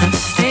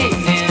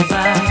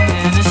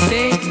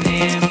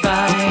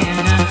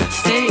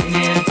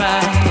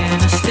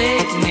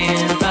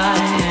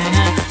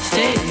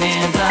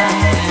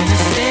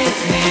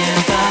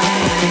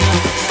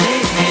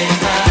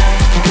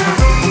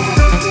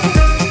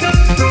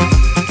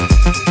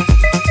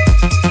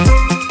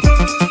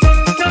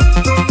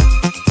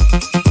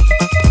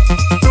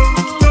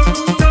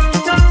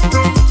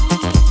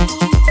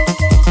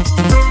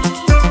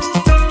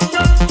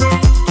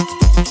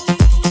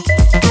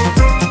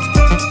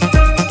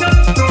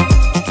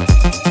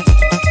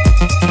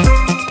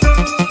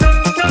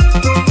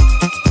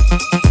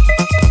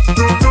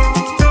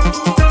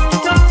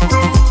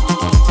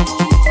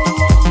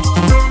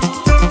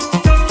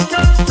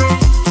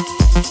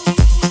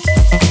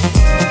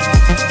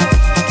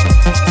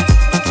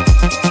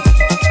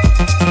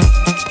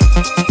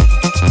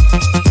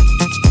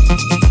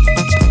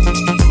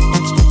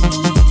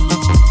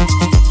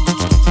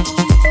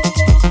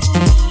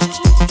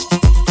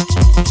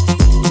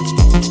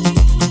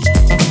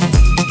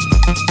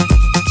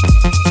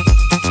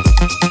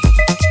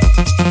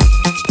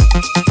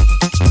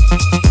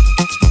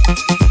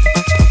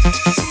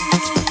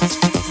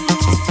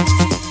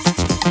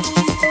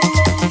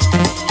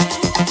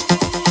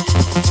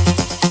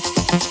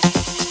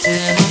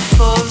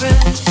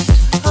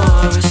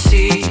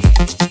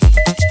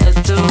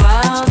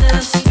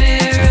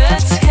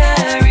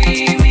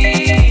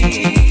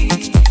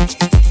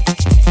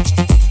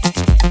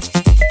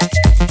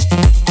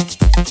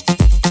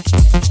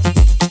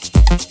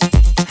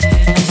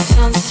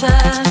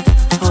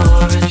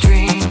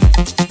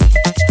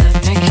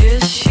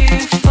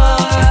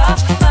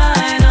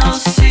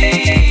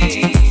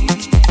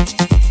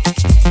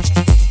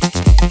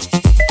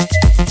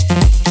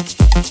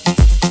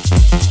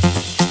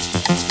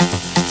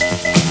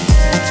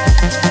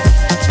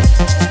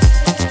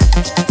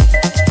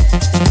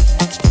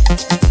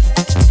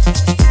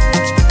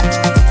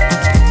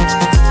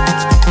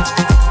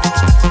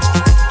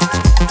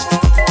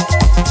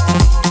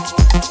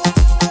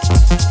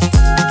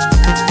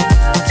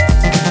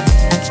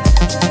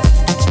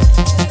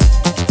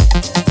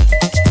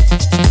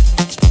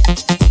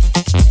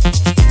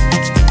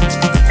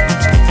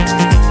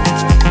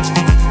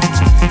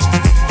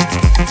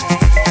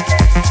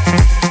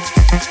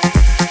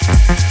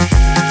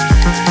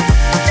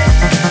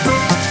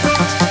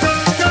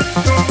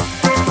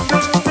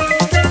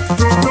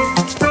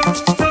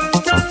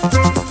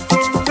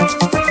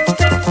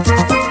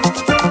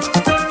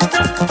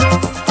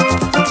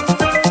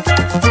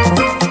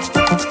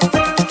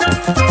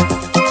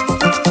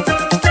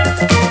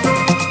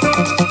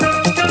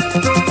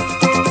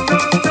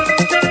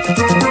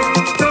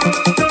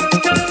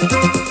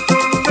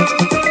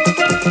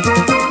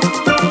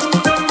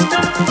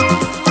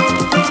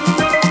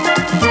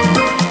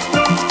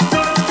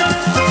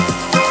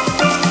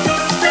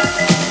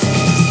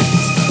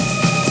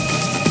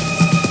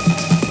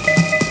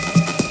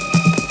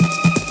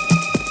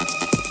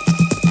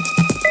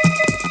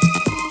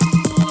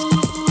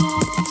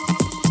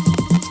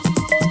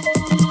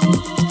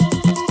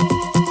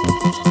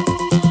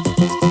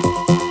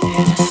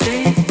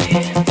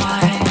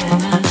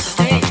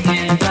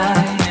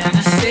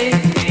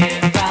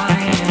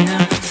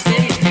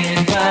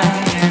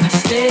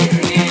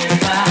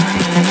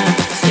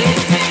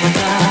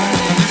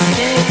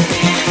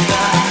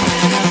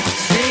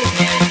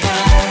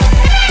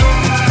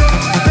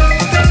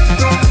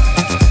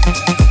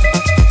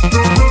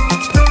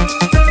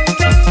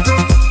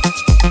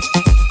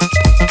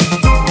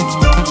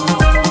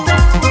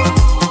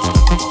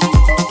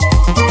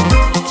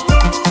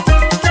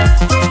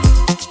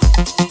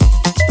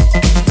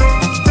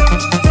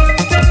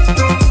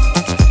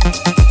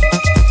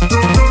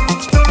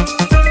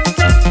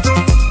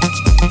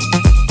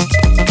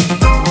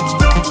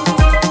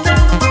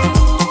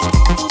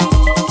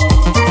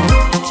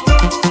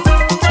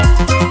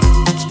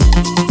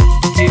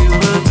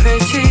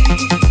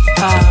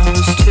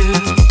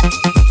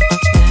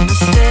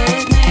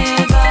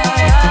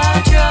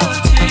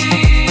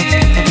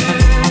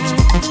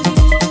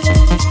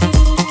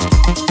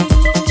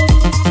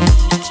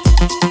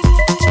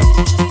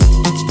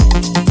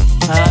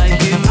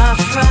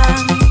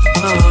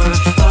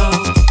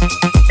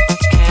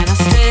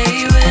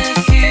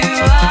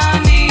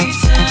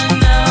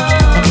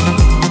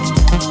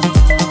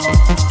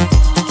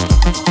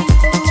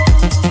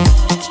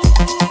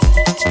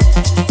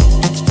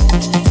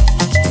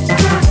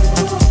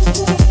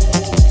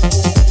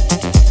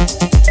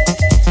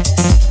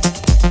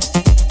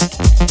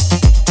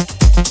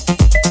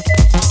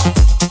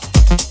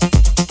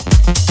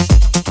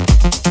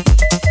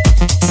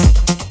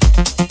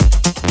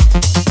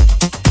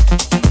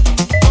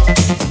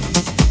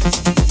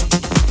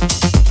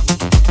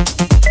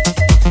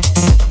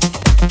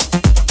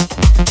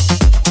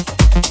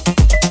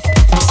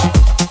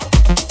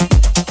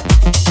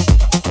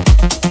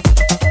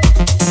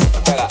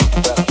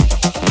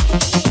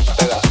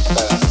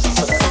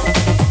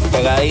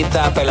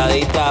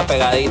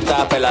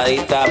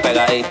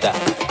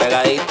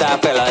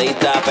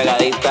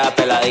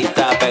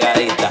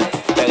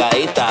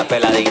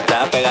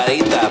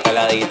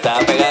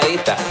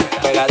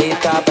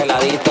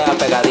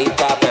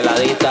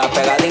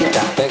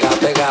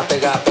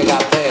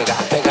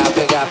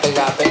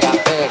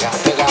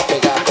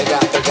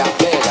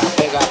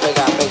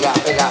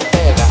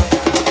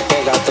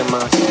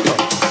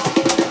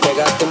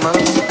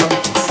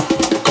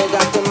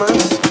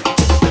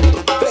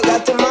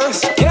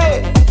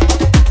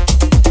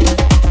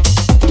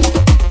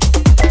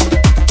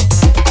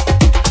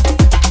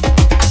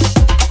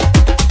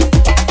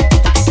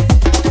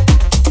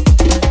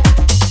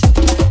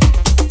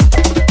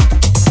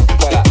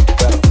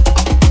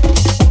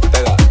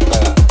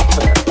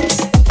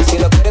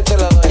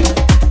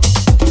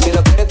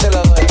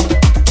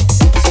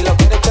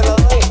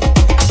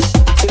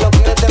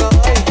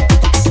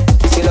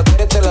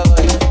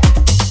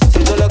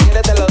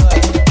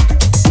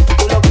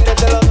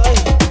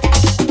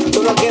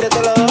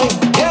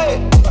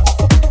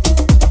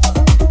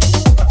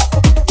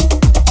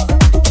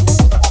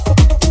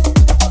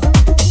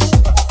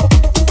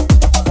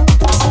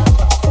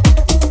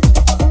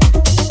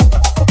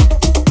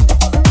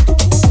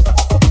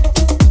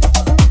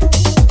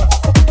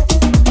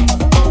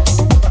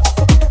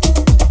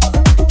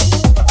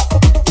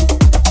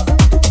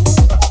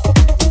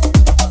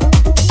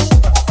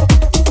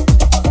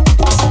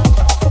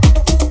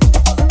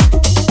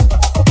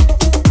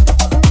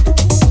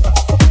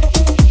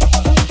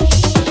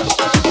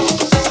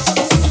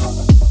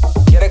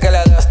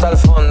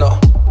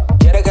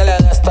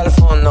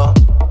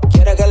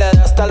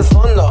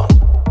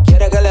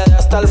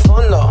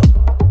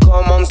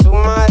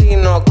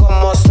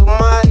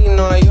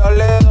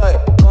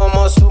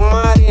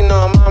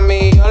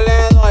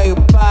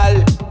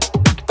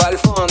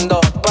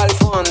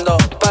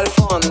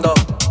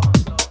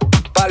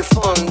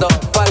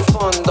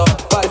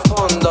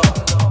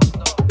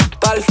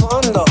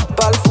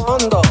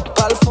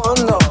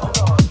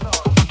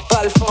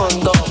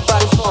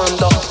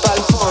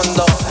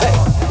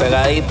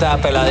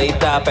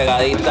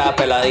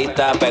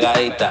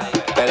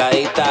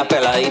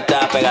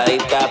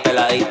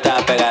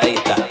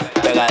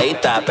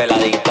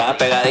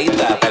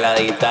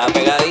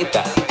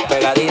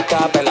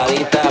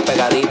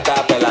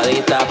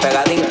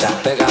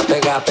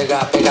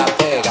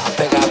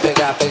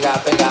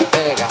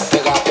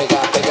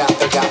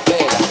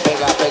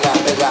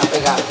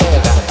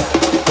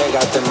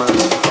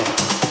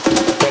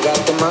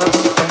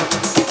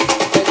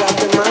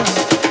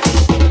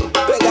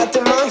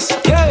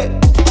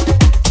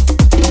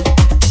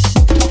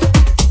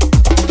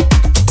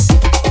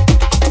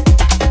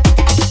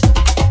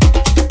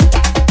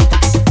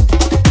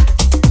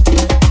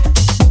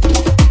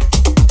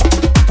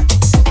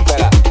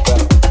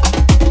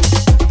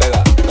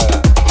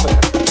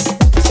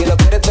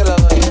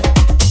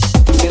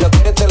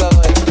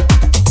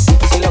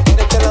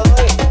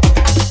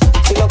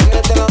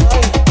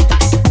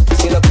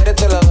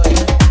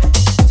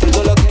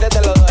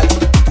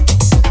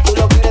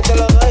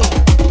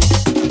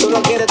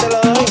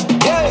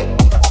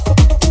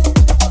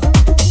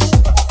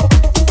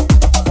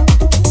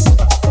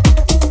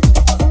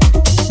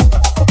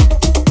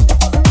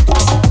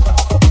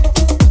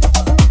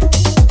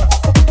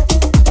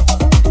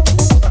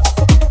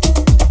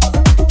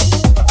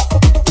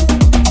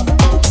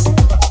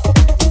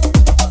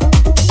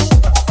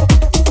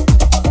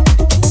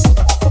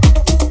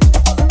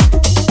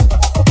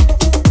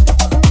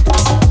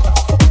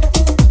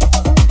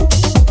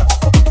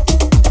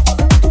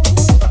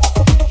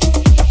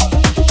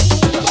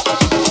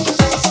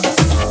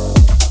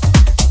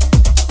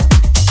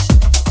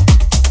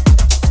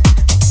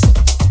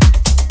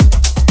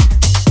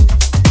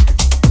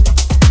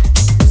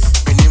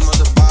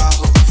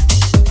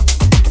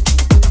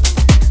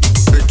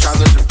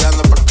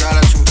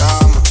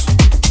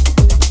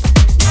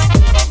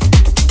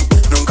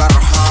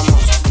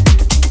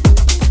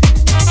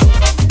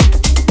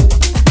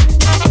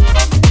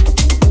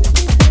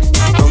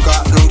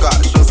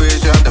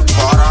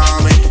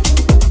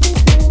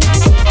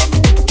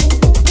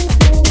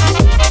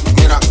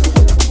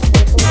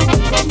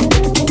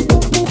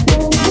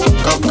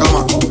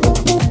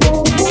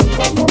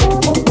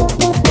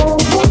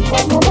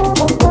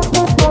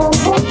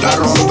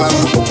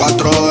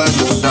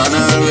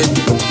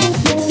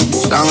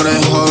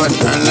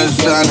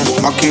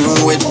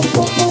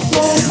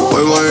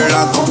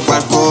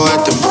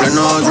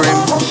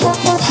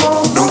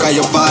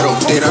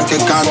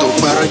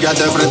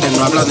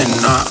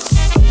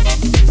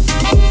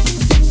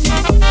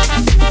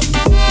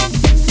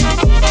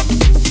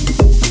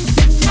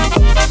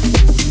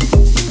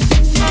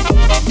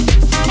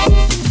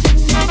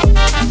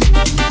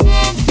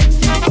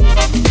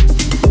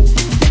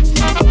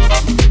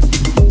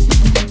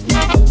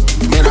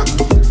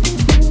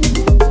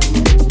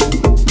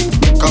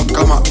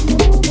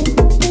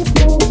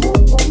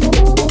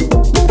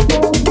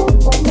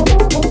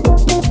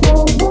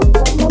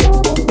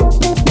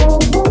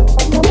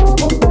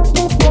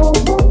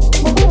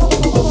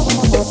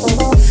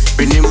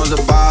 vinimos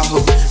de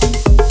abajo.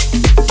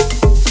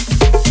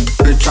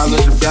 Luchando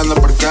y subiendo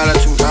porque la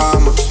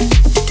chingamos.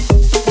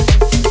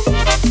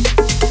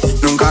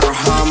 Nunca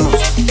rajamos.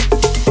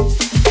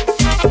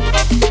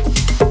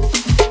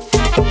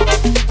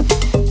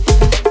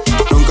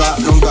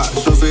 Nunca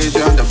es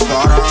suficiente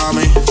para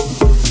mí.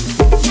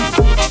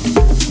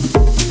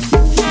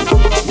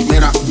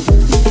 Mira.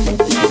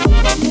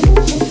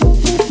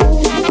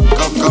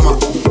 Cama.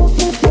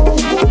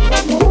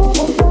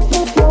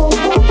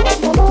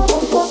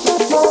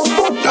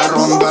 La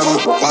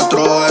rompemos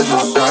 4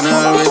 veces en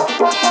el beat.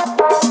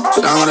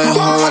 Sangre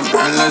joven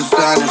en la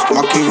escena,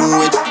 smoking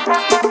weed.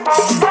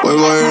 Voy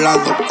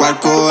volando cual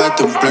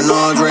cohete en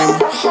pleno dream.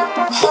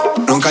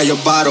 Nunca yo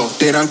paro,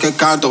 tiran que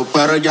canto,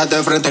 pero ya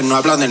de frente no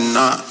hablan de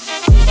nada.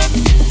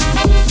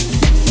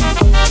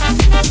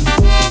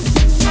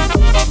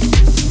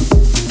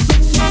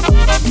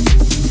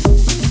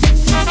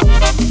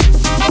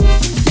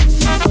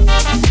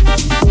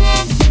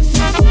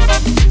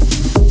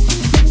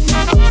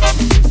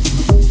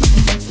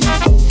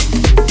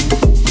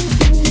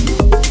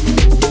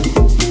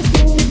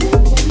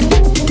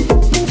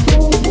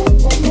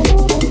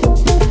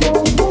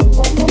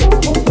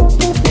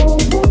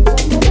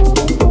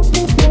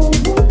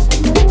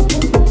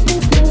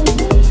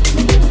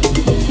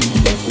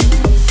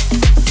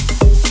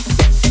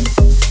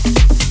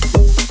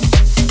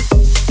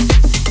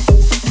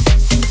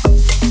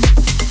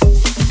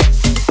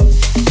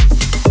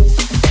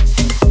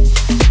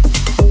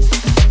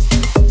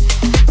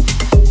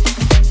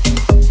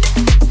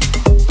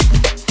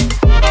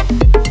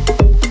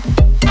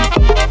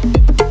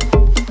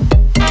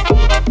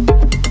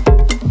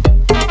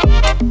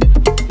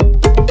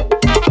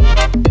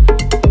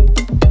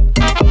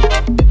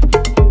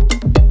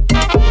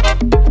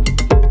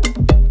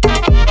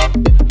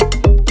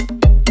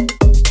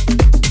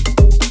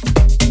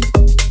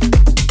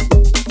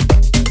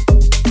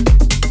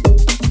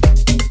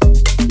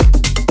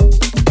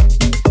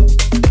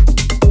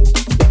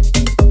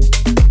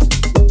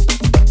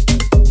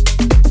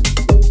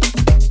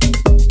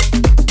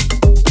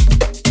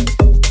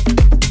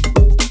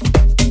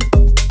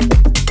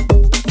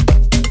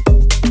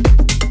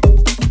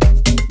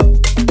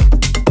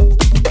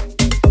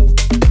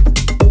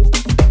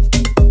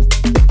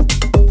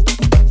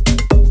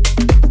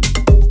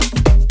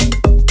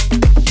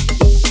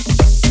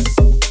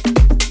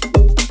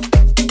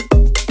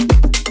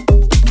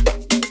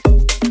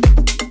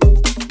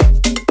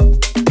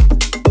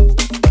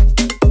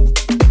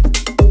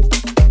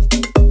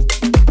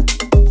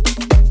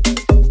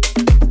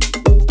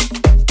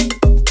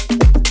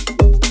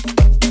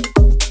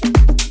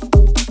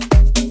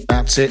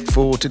 That's it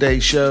for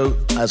today's show.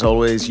 As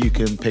always, you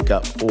can pick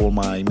up all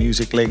my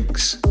music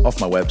links off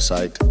my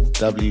website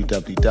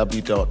www.djoan.com.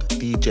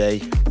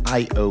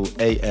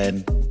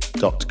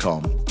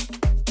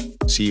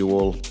 See you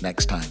all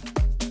next time.